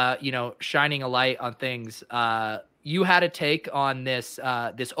about shining a light on things, you had a take on this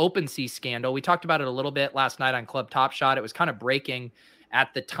OpenSea scandal. We talked about it a little bit last night on Club Top Shot. It was kind of breaking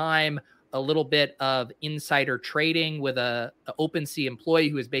at the time, a little bit of insider trading with a OpenSea employee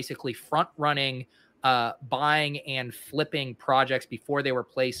who is basically front running buying and flipping projects before they were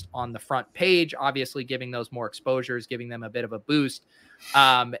placed on the front page, obviously giving those more exposures, giving them a bit of a boost.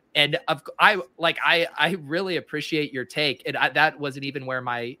 I really appreciate your take. That wasn't even where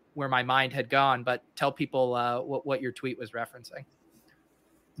my mind had gone, but tell people what your tweet was referencing.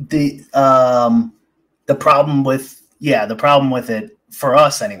 The problem with it for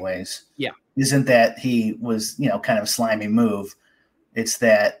us anyways, isn't that he was, kind of a slimy move. It's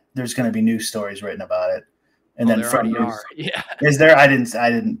that there's going to be news stories written about it. And then from are. Yeah. Is there? I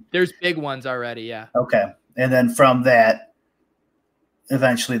didn't. There's big ones already. Yeah. Okay. And then from that,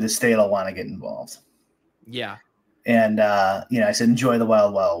 eventually the state will want to get involved. Yeah. And, I said, enjoy the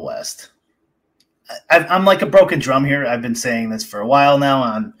wild, wild west. I'm like a broken drum here. I've been saying this for a while now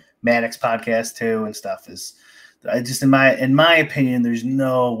on Maddox podcast too and stuff. Is I just, in my opinion, there's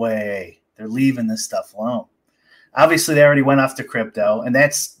no way they're leaving this stuff alone. Obviously, they already went off to crypto, and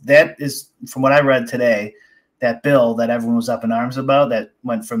that is from what I read today, that bill that everyone was up in arms about that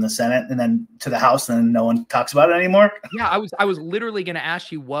went from the Senate and then to the House, and then no one talks about it anymore. Yeah, I was literally going to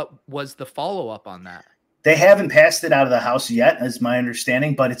ask you what was the follow up on that. They haven't passed it out of the House yet, is my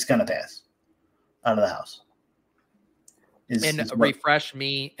understanding, but it's going to pass out of the House. Refresh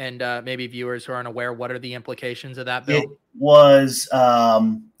me and maybe viewers who aren't aware, what are the implications of that bill? It was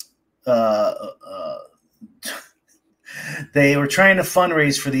they were trying to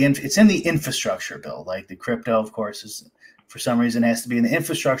fundraise for it's in the infrastructure bill. Like the crypto, of course, is for some reason has to be in the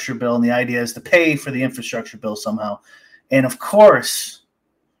infrastructure bill. And the idea is to pay for the infrastructure bill somehow. And of course,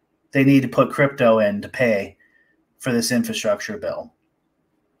 they need to put crypto in to pay for this infrastructure bill.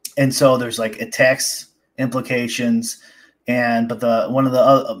 And so there's like a tax implications. But one of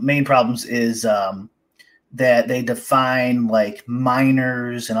the main problems is that they define like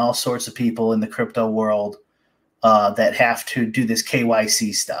miners and all sorts of people in the crypto world that have to do this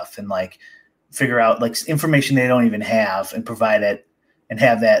KYC stuff. And like figure out like information they don't even have and provide it and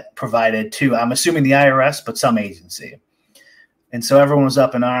have that provided to, I'm assuming the IRS, but some agency. And so everyone was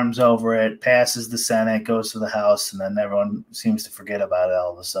up in arms over it, passes the Senate, goes to the House, and then everyone seems to forget about it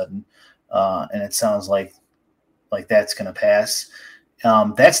all of a sudden. And it sounds like that's going to pass.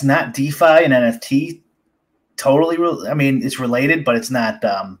 That's not DeFi and NFT totally. I mean, it's related, but it's not.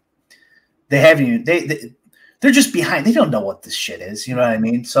 They haven't even, they're just behind. They don't know what this shit is. You know what I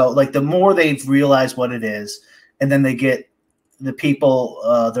mean? So like the more they've realized what it is, and then they get the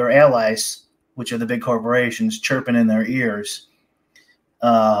people, their allies, which are the big corporations, chirping in their ears.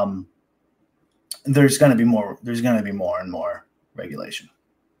 There's going to be more. There's going to be more and more regulation.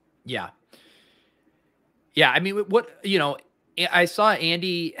 Yeah. Yeah. I mean, I saw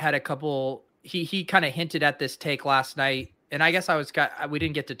Andy had a couple, he kind of hinted at this take last night, and I guess we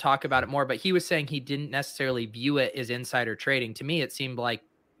didn't get to talk about it more, but he was saying he didn't necessarily view it as insider trading. To me, it seemed like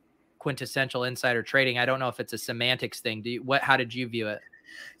quintessential insider trading. I don't know if it's a semantics thing. How did you view it?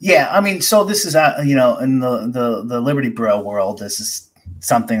 Yeah. I mean, so this is, in the Liberty Bro world, this is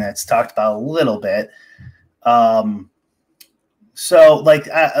something that's talked about a little bit. So like,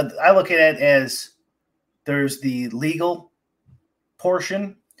 I look at it as there's the legal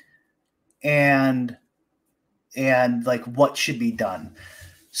portion and like what should be done.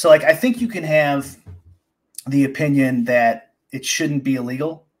 So like, I think you can have the opinion that it shouldn't be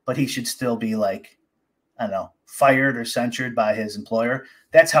illegal, but he should still be like, I don't know, fired or censured by his employer.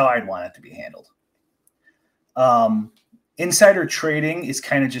 That's how I'd want it to be handled. Insider trading is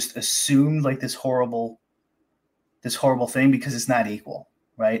kind of just assumed like this horrible thing because it's not equal,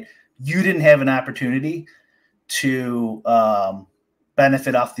 right? You didn't have an opportunity to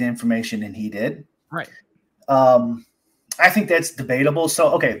benefit off the information and he did. Right. I think that's debatable.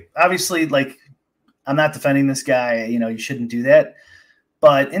 So, okay, obviously, like, I'm not defending this guy. You shouldn't do that.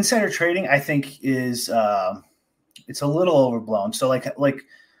 But insider trading, I think, is it's a little overblown. So, like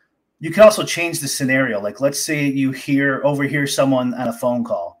you could also change the scenario. Like, let's say you overhear someone on a phone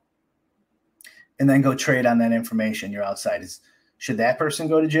call, and then go trade on that information. You're outside. Should that person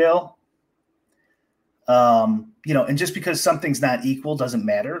go to jail? And just because something's not equal doesn't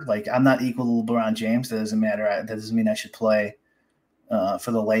matter. Like, I'm not equal to LeBron James. That doesn't matter. That doesn't mean I should play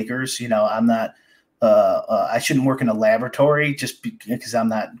for the Lakers. I'm not. I shouldn't work in a laboratory just because I'm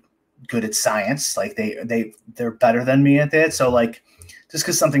not good at science. Like they're better than me at that. So like, just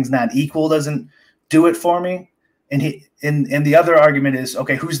because something's not equal doesn't do it for me. And the other argument is,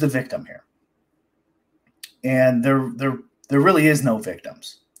 okay, who's the victim here? And there really is no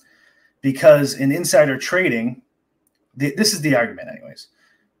victims, because in insider trading, this is the argument anyways.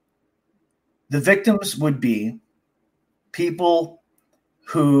 The victims would be people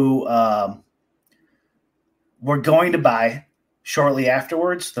who were going to buy shortly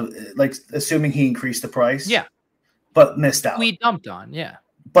afterwards, like assuming he increased the price. Yeah. But missed out. We dumped on, yeah.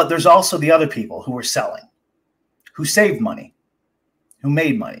 But there's also the other people who were selling, who saved money, who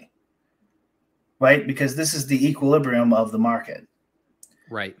made money, right? Because this is the equilibrium of the market.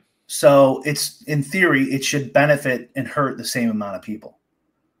 Right. So it's, in theory, it should benefit and hurt the same amount of people.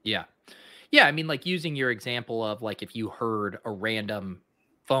 Yeah. Yeah. I mean, like using your example of like, if you heard a random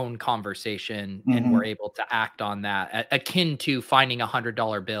phone conversation and were able to act on that, akin to finding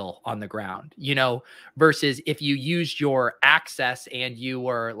 $100 bill on the ground, versus if you used your access and you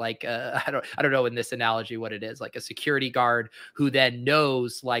were like, I don't know in this analogy what it is, like a security guard who then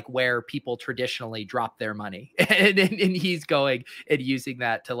knows like where people traditionally drop their money and he's going and using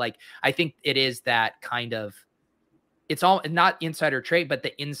that to like, I think it is that kind of, it's all not insider trade, but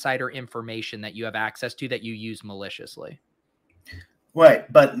the insider information that you have access to that you use maliciously.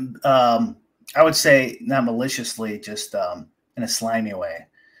 Right, but I would say not maliciously, just in a slimy way,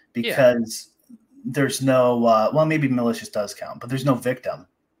 because there's no well, maybe malicious does count, but there's no victim.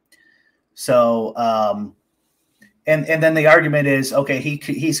 So and then the argument is, okay,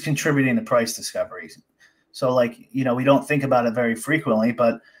 he's contributing to price discoveries. So like, we don't think about it very frequently,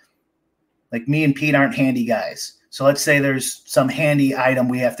 but like me and Pete aren't handy guys. So let's say there's some handy item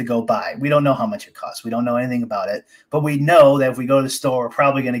we have to go buy. We don't know how much it costs. We don't know anything about it, but we know that if we go to the store, we're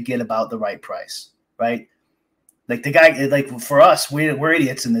probably going to get about the right price, right? Like the guy, like for us, we're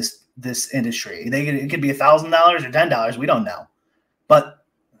idiots in this industry. It could be $1,000 or $10. We don't know, but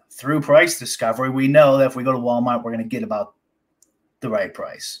through price discovery, we know that if we go to Walmart, we're going to get about the right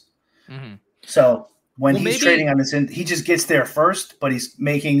price. Mm-hmm. So when he's trading on this, he just gets there first, but he's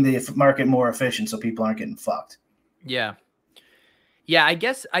making the market more efficient so people aren't getting fucked. Yeah. Yeah. I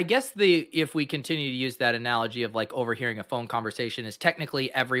guess if we continue to use that analogy of like overhearing a phone conversation is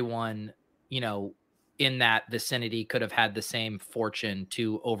technically everyone, in that vicinity could have had the same fortune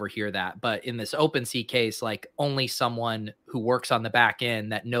to overhear that. But in this OpenSea case, like only someone who works on the back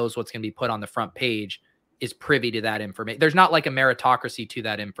end that knows what's going to be put on the front page is privy to that information. There's not like a meritocracy to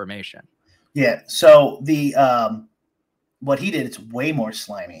that information. Yeah. So the what he did, it's way more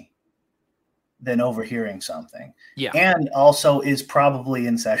slimy than overhearing something. Yeah. And also is probably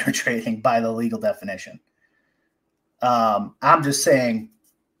insider trading by the legal definition. I'm just saying,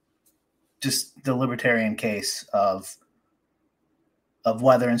 just the libertarian case of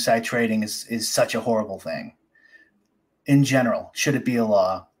whether inside trading is such a horrible thing in general. Should it be a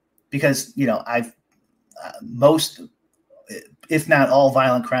law? Because, most, if not all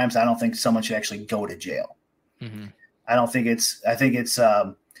violent crimes, I don't think someone should actually go to jail. Mm-hmm. I think it's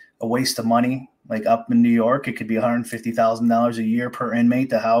a waste of money. Like up in New York, it could be $150,000 a year per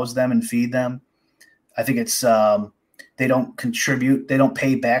inmate to house them and feed them. I think it's, they don't contribute. They don't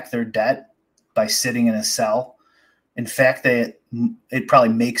pay back their debt by sitting in a cell. In fact, it probably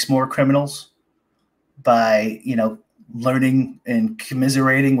makes more criminals by, learning and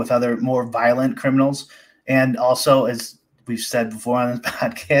commiserating with other more violent criminals. And also, as we've said before on this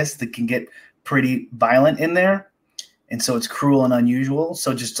podcast, that can get pretty violent in there. And so it's cruel and unusual.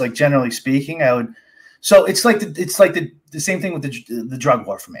 So just like generally speaking, it's like the same thing with the drug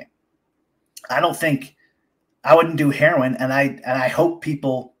war for me. I wouldn't do heroin, and I hope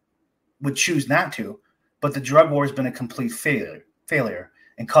people would choose not to, but the drug war has been a complete failure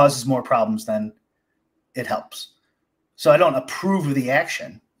and causes more problems than it helps. So I don't approve of the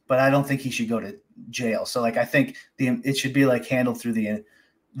action, but I don't think he should go to jail. So like, I think it should be like handled through the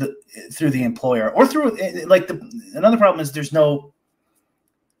employer or through another problem is there's no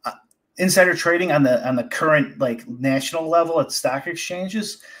insider trading on the current like national level at stock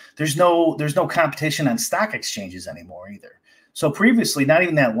exchanges. There's no competition on stock exchanges anymore either. So previously, not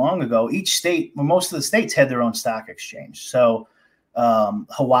even that long ago, each state, well, most of the states had their own stock exchange. So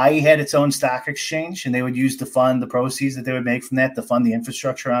Hawaii had its own stock exchange, and they would use the proceeds that they would make from that to fund the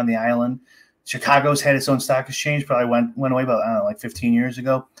infrastructure on the island. Chicago's had its own stock exchange, probably went away about, I don't know, like 15 years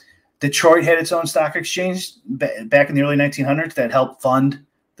ago. Detroit had its own stock exchange back in the early 1900s that helped fund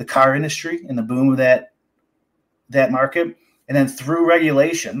the car industry and the boom of that market. And then through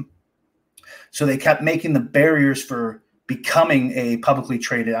regulation, so they kept making the barriers for becoming a publicly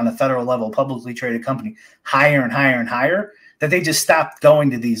traded, on a federal level, publicly traded company higher and higher and higher, that they just stopped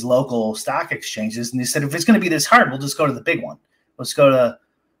going to these local stock exchanges. And they said, if it's going to be this hard, we'll just go to the big one. Let's go to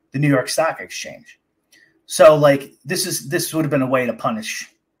the New York Stock Exchange. So like, this would have been a way to punish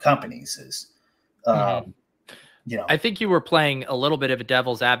companies I think you were playing a little bit of a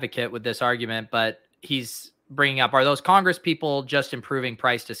devil's advocate with this argument, but he's bringing up, are those Congress people just improving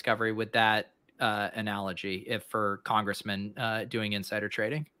price discovery with that analogy, if for congressmen doing insider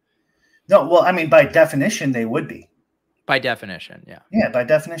trading? No, well, I mean, by definition, they would be. By definition, yeah. Yeah, by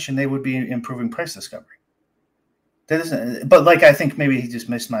definition, they would be improving price discovery. That isn't, but like, I think maybe he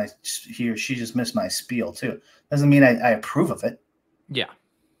or she just missed my spiel too. Doesn't mean I approve of it. Yeah.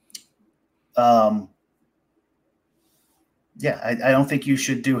 Yeah, I don't think you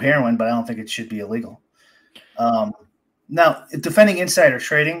should do heroin, but I don't think it should be illegal. Now, defending insider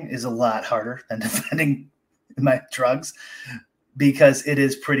trading is a lot harder than defending my drugs because it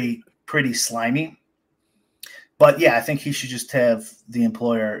is pretty slimy. But yeah, I think he should just have the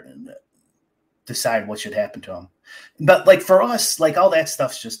employer decide what should happen to him. But like for us, like all that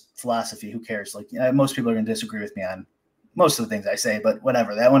stuff's just philosophy. Who cares? Like most people are going to disagree with me on most of the things I say, but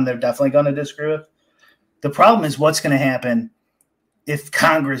whatever. That one they're definitely going to disagree with. The problem is what's going to happen if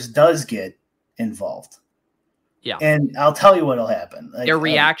Congress does get involved. Yeah. And I'll tell you what'll happen. Their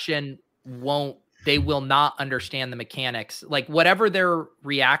reaction they will not understand the mechanics. Like whatever their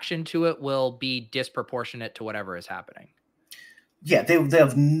reaction to it will be disproportionate to whatever is happening. Yeah. They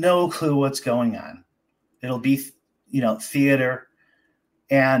have no clue what's going on. It'll be, theater,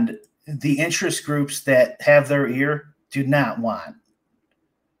 and the interest groups that have their ear do not want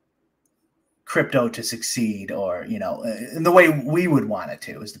crypto to succeed or, in the way we would want it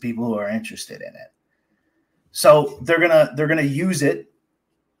to, is the people who are interested in it. So they're gonna use it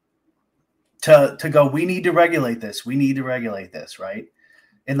to go, we need to regulate this. We need to regulate this, right?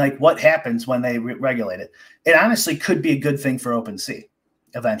 And like, what happens when they regulate it? It honestly could be a good thing for OpenSea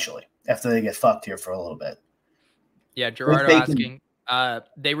eventually, after they get fucked here for a little bit. Yeah, Gerardo asking.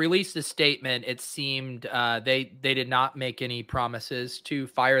 They released a statement. It seemed they did not make any promises to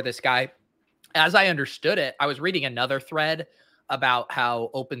fire this guy. As I understood it, I was reading another thread about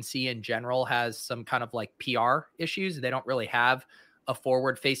how OpenSea in general has some kind of like PR issues. They don't really have a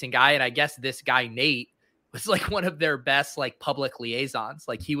forward-facing guy. And I guess this guy, Nate, was like one of their best like public liaisons.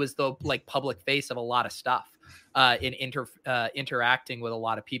 Like he was the like public face of a lot of stuff in interacting with a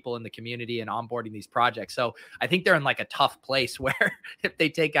lot of people in the community and onboarding these projects. So I think they're in like a tough place where if they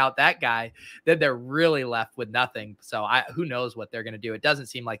take out that guy, then they're really left with nothing. So who knows what they're going to do. It doesn't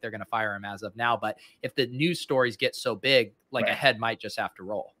seem like they're going to fire him as of now, but if the news stories get so big, like a head might just have to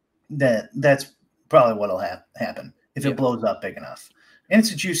roll. That's probably what'll happen if it blows up big enough. And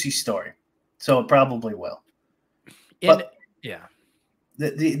it's a juicy story, so it probably will. But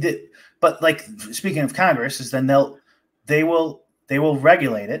but like speaking of Congress, is then they will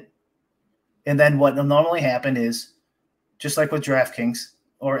regulate it, and then what will normally happen is, just like with DraftKings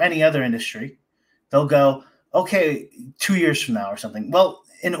or any other industry, they'll go, okay, 2 years from now or something. Well,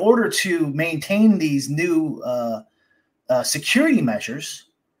 in order to maintain these new security measures,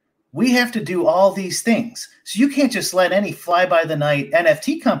 we have to do all these things. So you can't just let any fly-by-the-night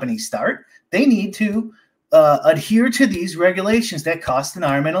NFT company start. They need to adhere to these regulations that cost an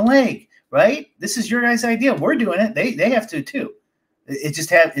arm and a leg, right? This is your guys' idea. We're doing it. They have to too. It just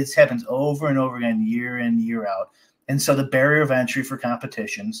happens over and over again, year in, year out. And so the barrier of entry for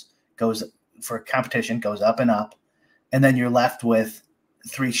competition goes up and up. And then you're left with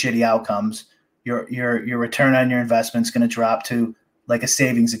 3 shitty outcomes. Your return on your investment is going to drop to like a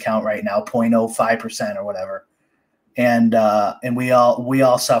savings account right now, 0.05% or whatever. And we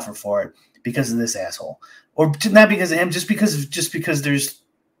all suffer for it because of this asshole, or not because of him, just because there's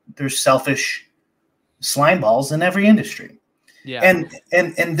selfish slime balls in every industry. Yeah. And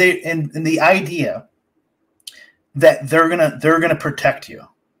the idea that they're gonna protect you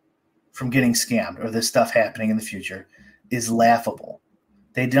from getting scammed or this stuff happening in the future is laughable.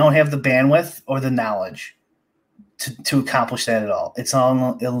 They don't have the bandwidth or the knowledge to accomplish that at all. It's all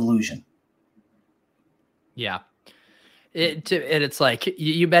an illusion. Yeah. It's like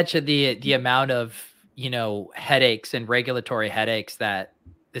you mentioned the amount of, headaches and regulatory headaches that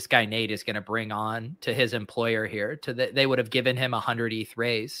this guy Nate is going to bring on to his employer here. They would have given him 100 ETH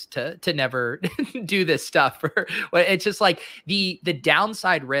raise to never do this stuff. It's just like the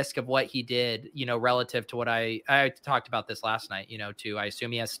downside risk of what he did, relative to what I talked about this last night. I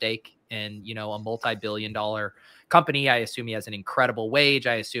assume he has stake in a multi-billion-dollar company. I assume he has an incredible wage.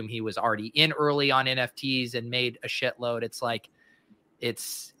 I assume he was already in early on NFTs and made a shitload. It's like,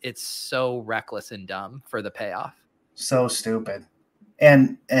 it's so reckless and dumb for the payoff. So stupid.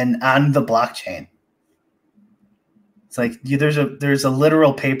 And on the blockchain, it's like there's a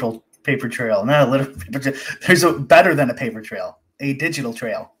literal paper trail, not a literal paper trail. There's a better than a paper trail, a digital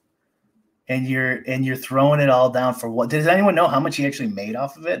trail. And you're throwing it all down for what? Does anyone know how much he actually made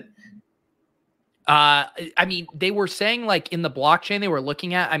off of it? I mean, they were saying like in the blockchain they were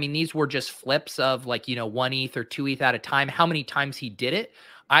looking at, these were just flips of like, 1 ETH or 2 ETH at a time. How many times he did it,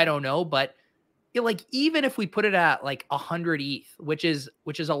 I don't know. But like, even if we put it at like 100 ETH, which is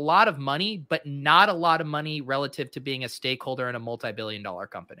a lot of money, but not a lot of money relative to being a stakeholder in a multi-billion-dollar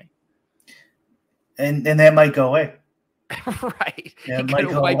company. And that might go away. Right. Yeah, it might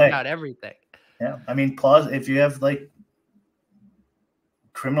go away. Out everything. Yeah. If you have like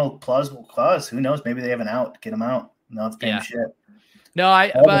criminal plausible cause, who knows? Maybe they have an out. Get them out. No, it's damn shit. No, I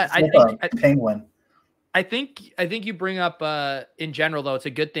think penguin. I think you bring up in general though, it's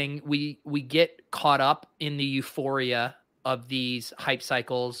a good thing. We get caught up in the euphoria of these hype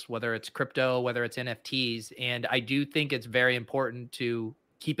cycles, whether it's crypto, whether it's NFTs, and I do think it's very important to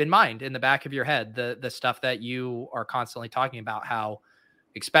keep in mind in the back of your head the stuff that you are constantly talking about, how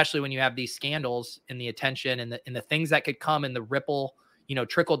especially when you have these scandals and the attention and the things that could come and the ripple,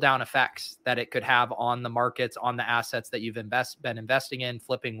 trickle down effects that it could have on the markets, on the assets that you've been investing in,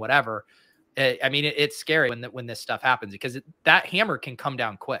 flipping, whatever. It's scary when this stuff happens because that hammer can come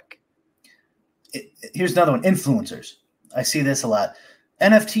down quick. Here's another one. Influencers. I see this a lot.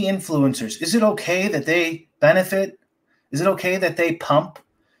 NFT influencers. Is it okay that they benefit? Is it okay that they pump?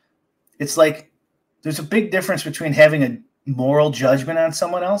 It's like there's a big difference between having a moral judgment on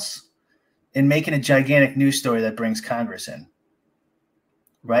someone else and making a gigantic news story that brings Congress in.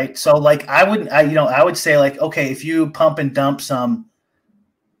 Right. So like I would say like, okay, if you pump and dump some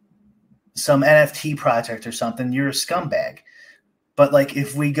NFT project or something, you're a scumbag. But like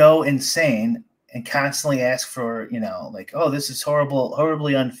if we go insane and constantly ask for, like, oh, this is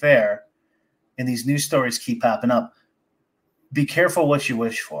horribly unfair, and these news stories keep popping up, be careful what you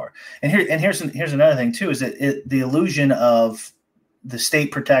wish for. And here's another thing too, is that the illusion of the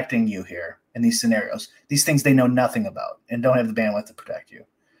state protecting you here in these scenarios, these things they know nothing about and don't have the bandwidth to protect you.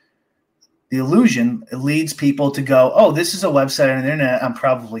 The illusion leads people to go, oh, this is a website on the internet, I'm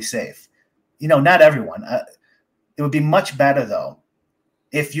probably safe. Not everyone. It would be much better, though,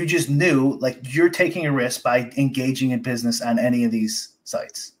 if you just knew, like, you're taking a risk by engaging in business on any of these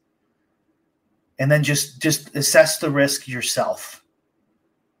sites. And then just assess the risk yourself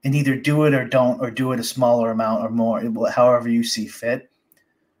and either do it or don't, or do it a smaller amount or more, however you see fit.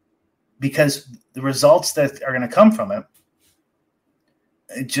 Because the results that are going to come from it,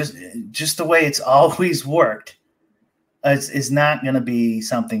 just the way it's always worked, is not going to be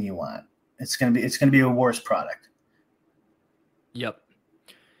something you want. It's going to be a worse product. Yep.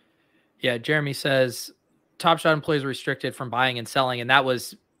 Yeah, Jeremy says Top Shot employees were restricted from buying and selling, and that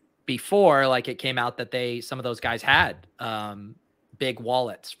was before like it came out that some of those guys had big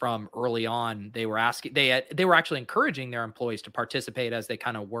wallets from early on. They were asking, they were actually encouraging their employees to participate as they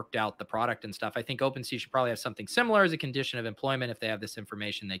kind of worked out the product and stuff. I think OpenSea should probably have something similar as a condition of employment if they have this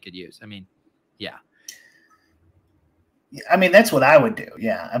information they could use. I mean, yeah. I mean, that's what I would do.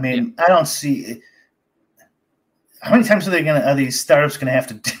 Yeah. I mean, I don't see how many times are these startups going to have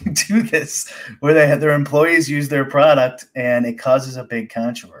to do this, where they have their employees use their product and it causes a big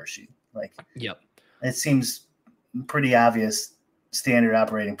controversy? Like, yep, it seems pretty obvious standard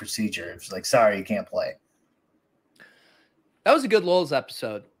operating procedure. It's like, sorry, you can't play. That was a good Lulz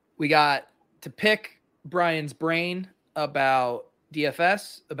episode. We got to pick Brian's brain about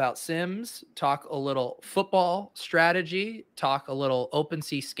DFS, about Sims, talk a little football strategy, talk a little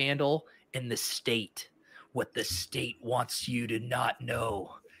OpenSea scandal, and the state. What the state wants you to not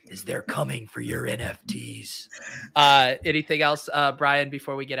know is they're coming for your NFTs. Anything else, Brian,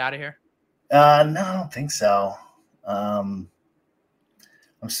 before we get out of here? No, I don't think so. I'm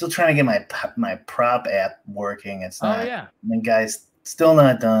still trying to get my prop app working. It's not. Oh, yeah. I mean, guys, still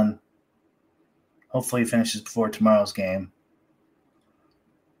not done. Hopefully it finishes before tomorrow's game.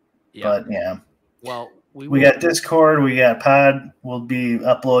 Yep. But, yeah. Well, we got Discord. We got Pod. We'll be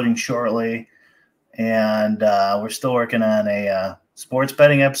uploading shortly. And we're still working on a sports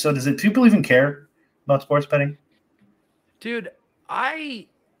betting episode. Do people even care about sports betting? Dude, I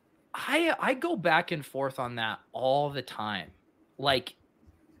go back and forth on that all the time. Like,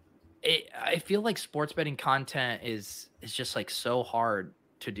 I feel like sports betting content is just like so hard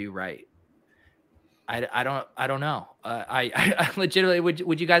to do right. I don't know. I legitimately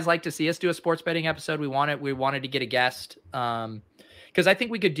would you guys like to see us do a sports betting episode? We wanted to get a guest. Because I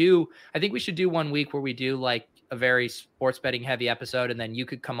think we should do 1 week where we do like a very sports betting heavy episode, and then you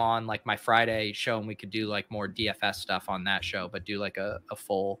could come on like my Friday show and we could do like more DFS stuff on that show, but do like a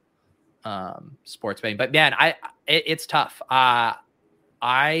full sports betting. But man, it's tough. The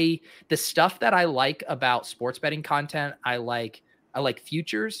stuff that I like about sports betting content, I like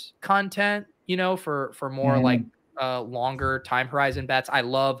futures content, for more like longer time horizon bets. I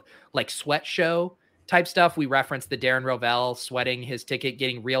love like sweat show type stuff. We referenced the Darren Rovell sweating his ticket,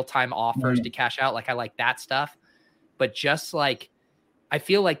 getting real-time offers to cash out. Like, I like that stuff. But just like, I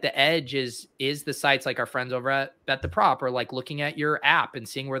feel like the edge is the sites like our friends over at Bet the Prop, or like looking at your app and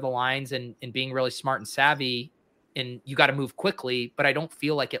seeing where the lines and being really smart and savvy, and you got to move quickly, but I don't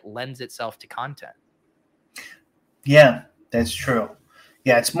feel like it lends itself to content. Yeah, that's true.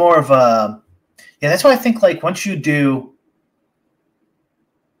 Yeah, it's more of that's why I think like once you do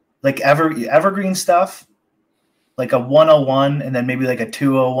like evergreen stuff, like a 101 and then maybe like a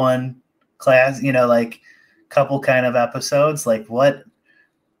 201 class, like couple kind of episodes, like what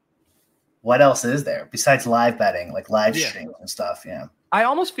else is there besides live betting, like live streams and stuff? Yeah. I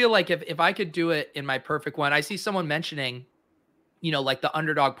almost feel like if I could do it in my perfect one, I see someone mentioning, like the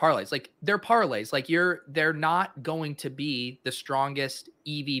underdog parlays, like they're parlays, like they're not going to be the strongest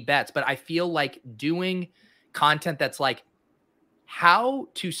EV bets, but I feel like doing content that's like how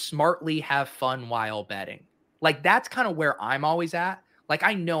to smartly have fun while betting. Like that's kind of where I'm always at. Like,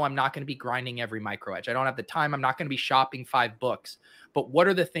 I know I'm not going to be grinding every micro edge. I don't have the time. I'm not going to be shopping 5 books, but what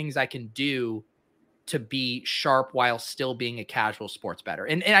are the things I can do to be sharp while still being a casual sports bettor?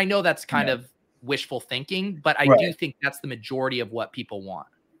 And I know that's kind of wishful thinking, but I do think that's the majority of what people want.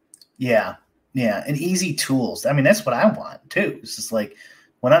 Yeah. Yeah. And easy tools. I mean, that's what I want too. It's just like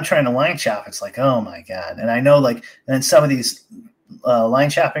when I'm trying to line shop, it's like, oh my God. And I know like, and then some of these line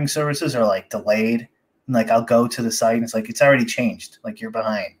shopping services are like delayed. And like, I'll go to the site and it's like, it's already changed. Like you're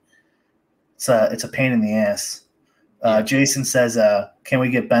behind. It's a pain in the ass. Jason says, can we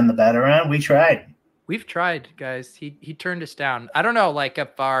get Ben the Better on? We tried. We've tried, guys. He turned us down. I don't know, like if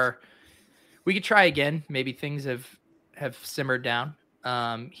we could try again. Maybe things have simmered down.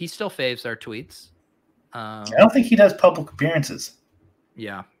 He still faves our tweets. I don't think he does public appearances.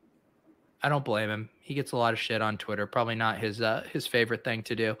 Yeah. I don't blame him. He gets a lot of shit on Twitter. Probably not his favorite thing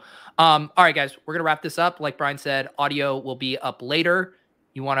to do. All right, guys, we're going to wrap this up. Like Brian said, audio will be up later.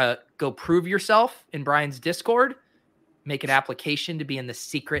 You want to go prove yourself in Brian's Discord? make an application to be in the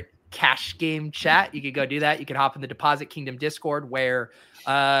secret cash game chat, you could go do that. You could hop in the Deposit Kingdom Discord where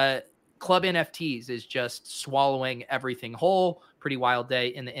Club NFTs is just swallowing everything whole. Pretty wild day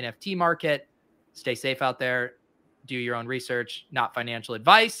in the NFT market. Stay safe out there. Do your own research, not financial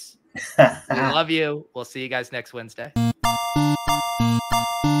advice. We love you. We'll see you guys next Wednesday.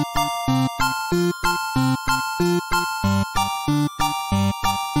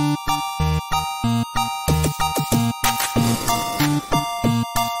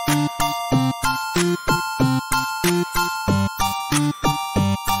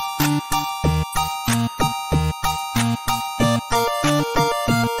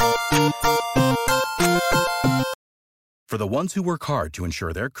 For the ones who work hard to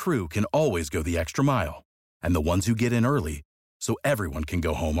ensure their crew can always go the extra mile, and the ones who get in early so everyone can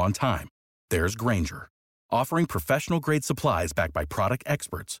go home on time, there's Grainger, offering professional-grade supplies backed by product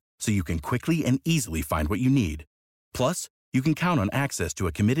experts so you can quickly and easily find what you need. Plus, you can count on access to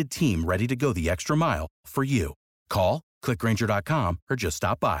a committed team ready to go the extra mile for you. Call, click Grainger.com, or just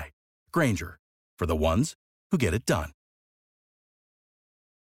stop by. Grainger, for the ones who get it done.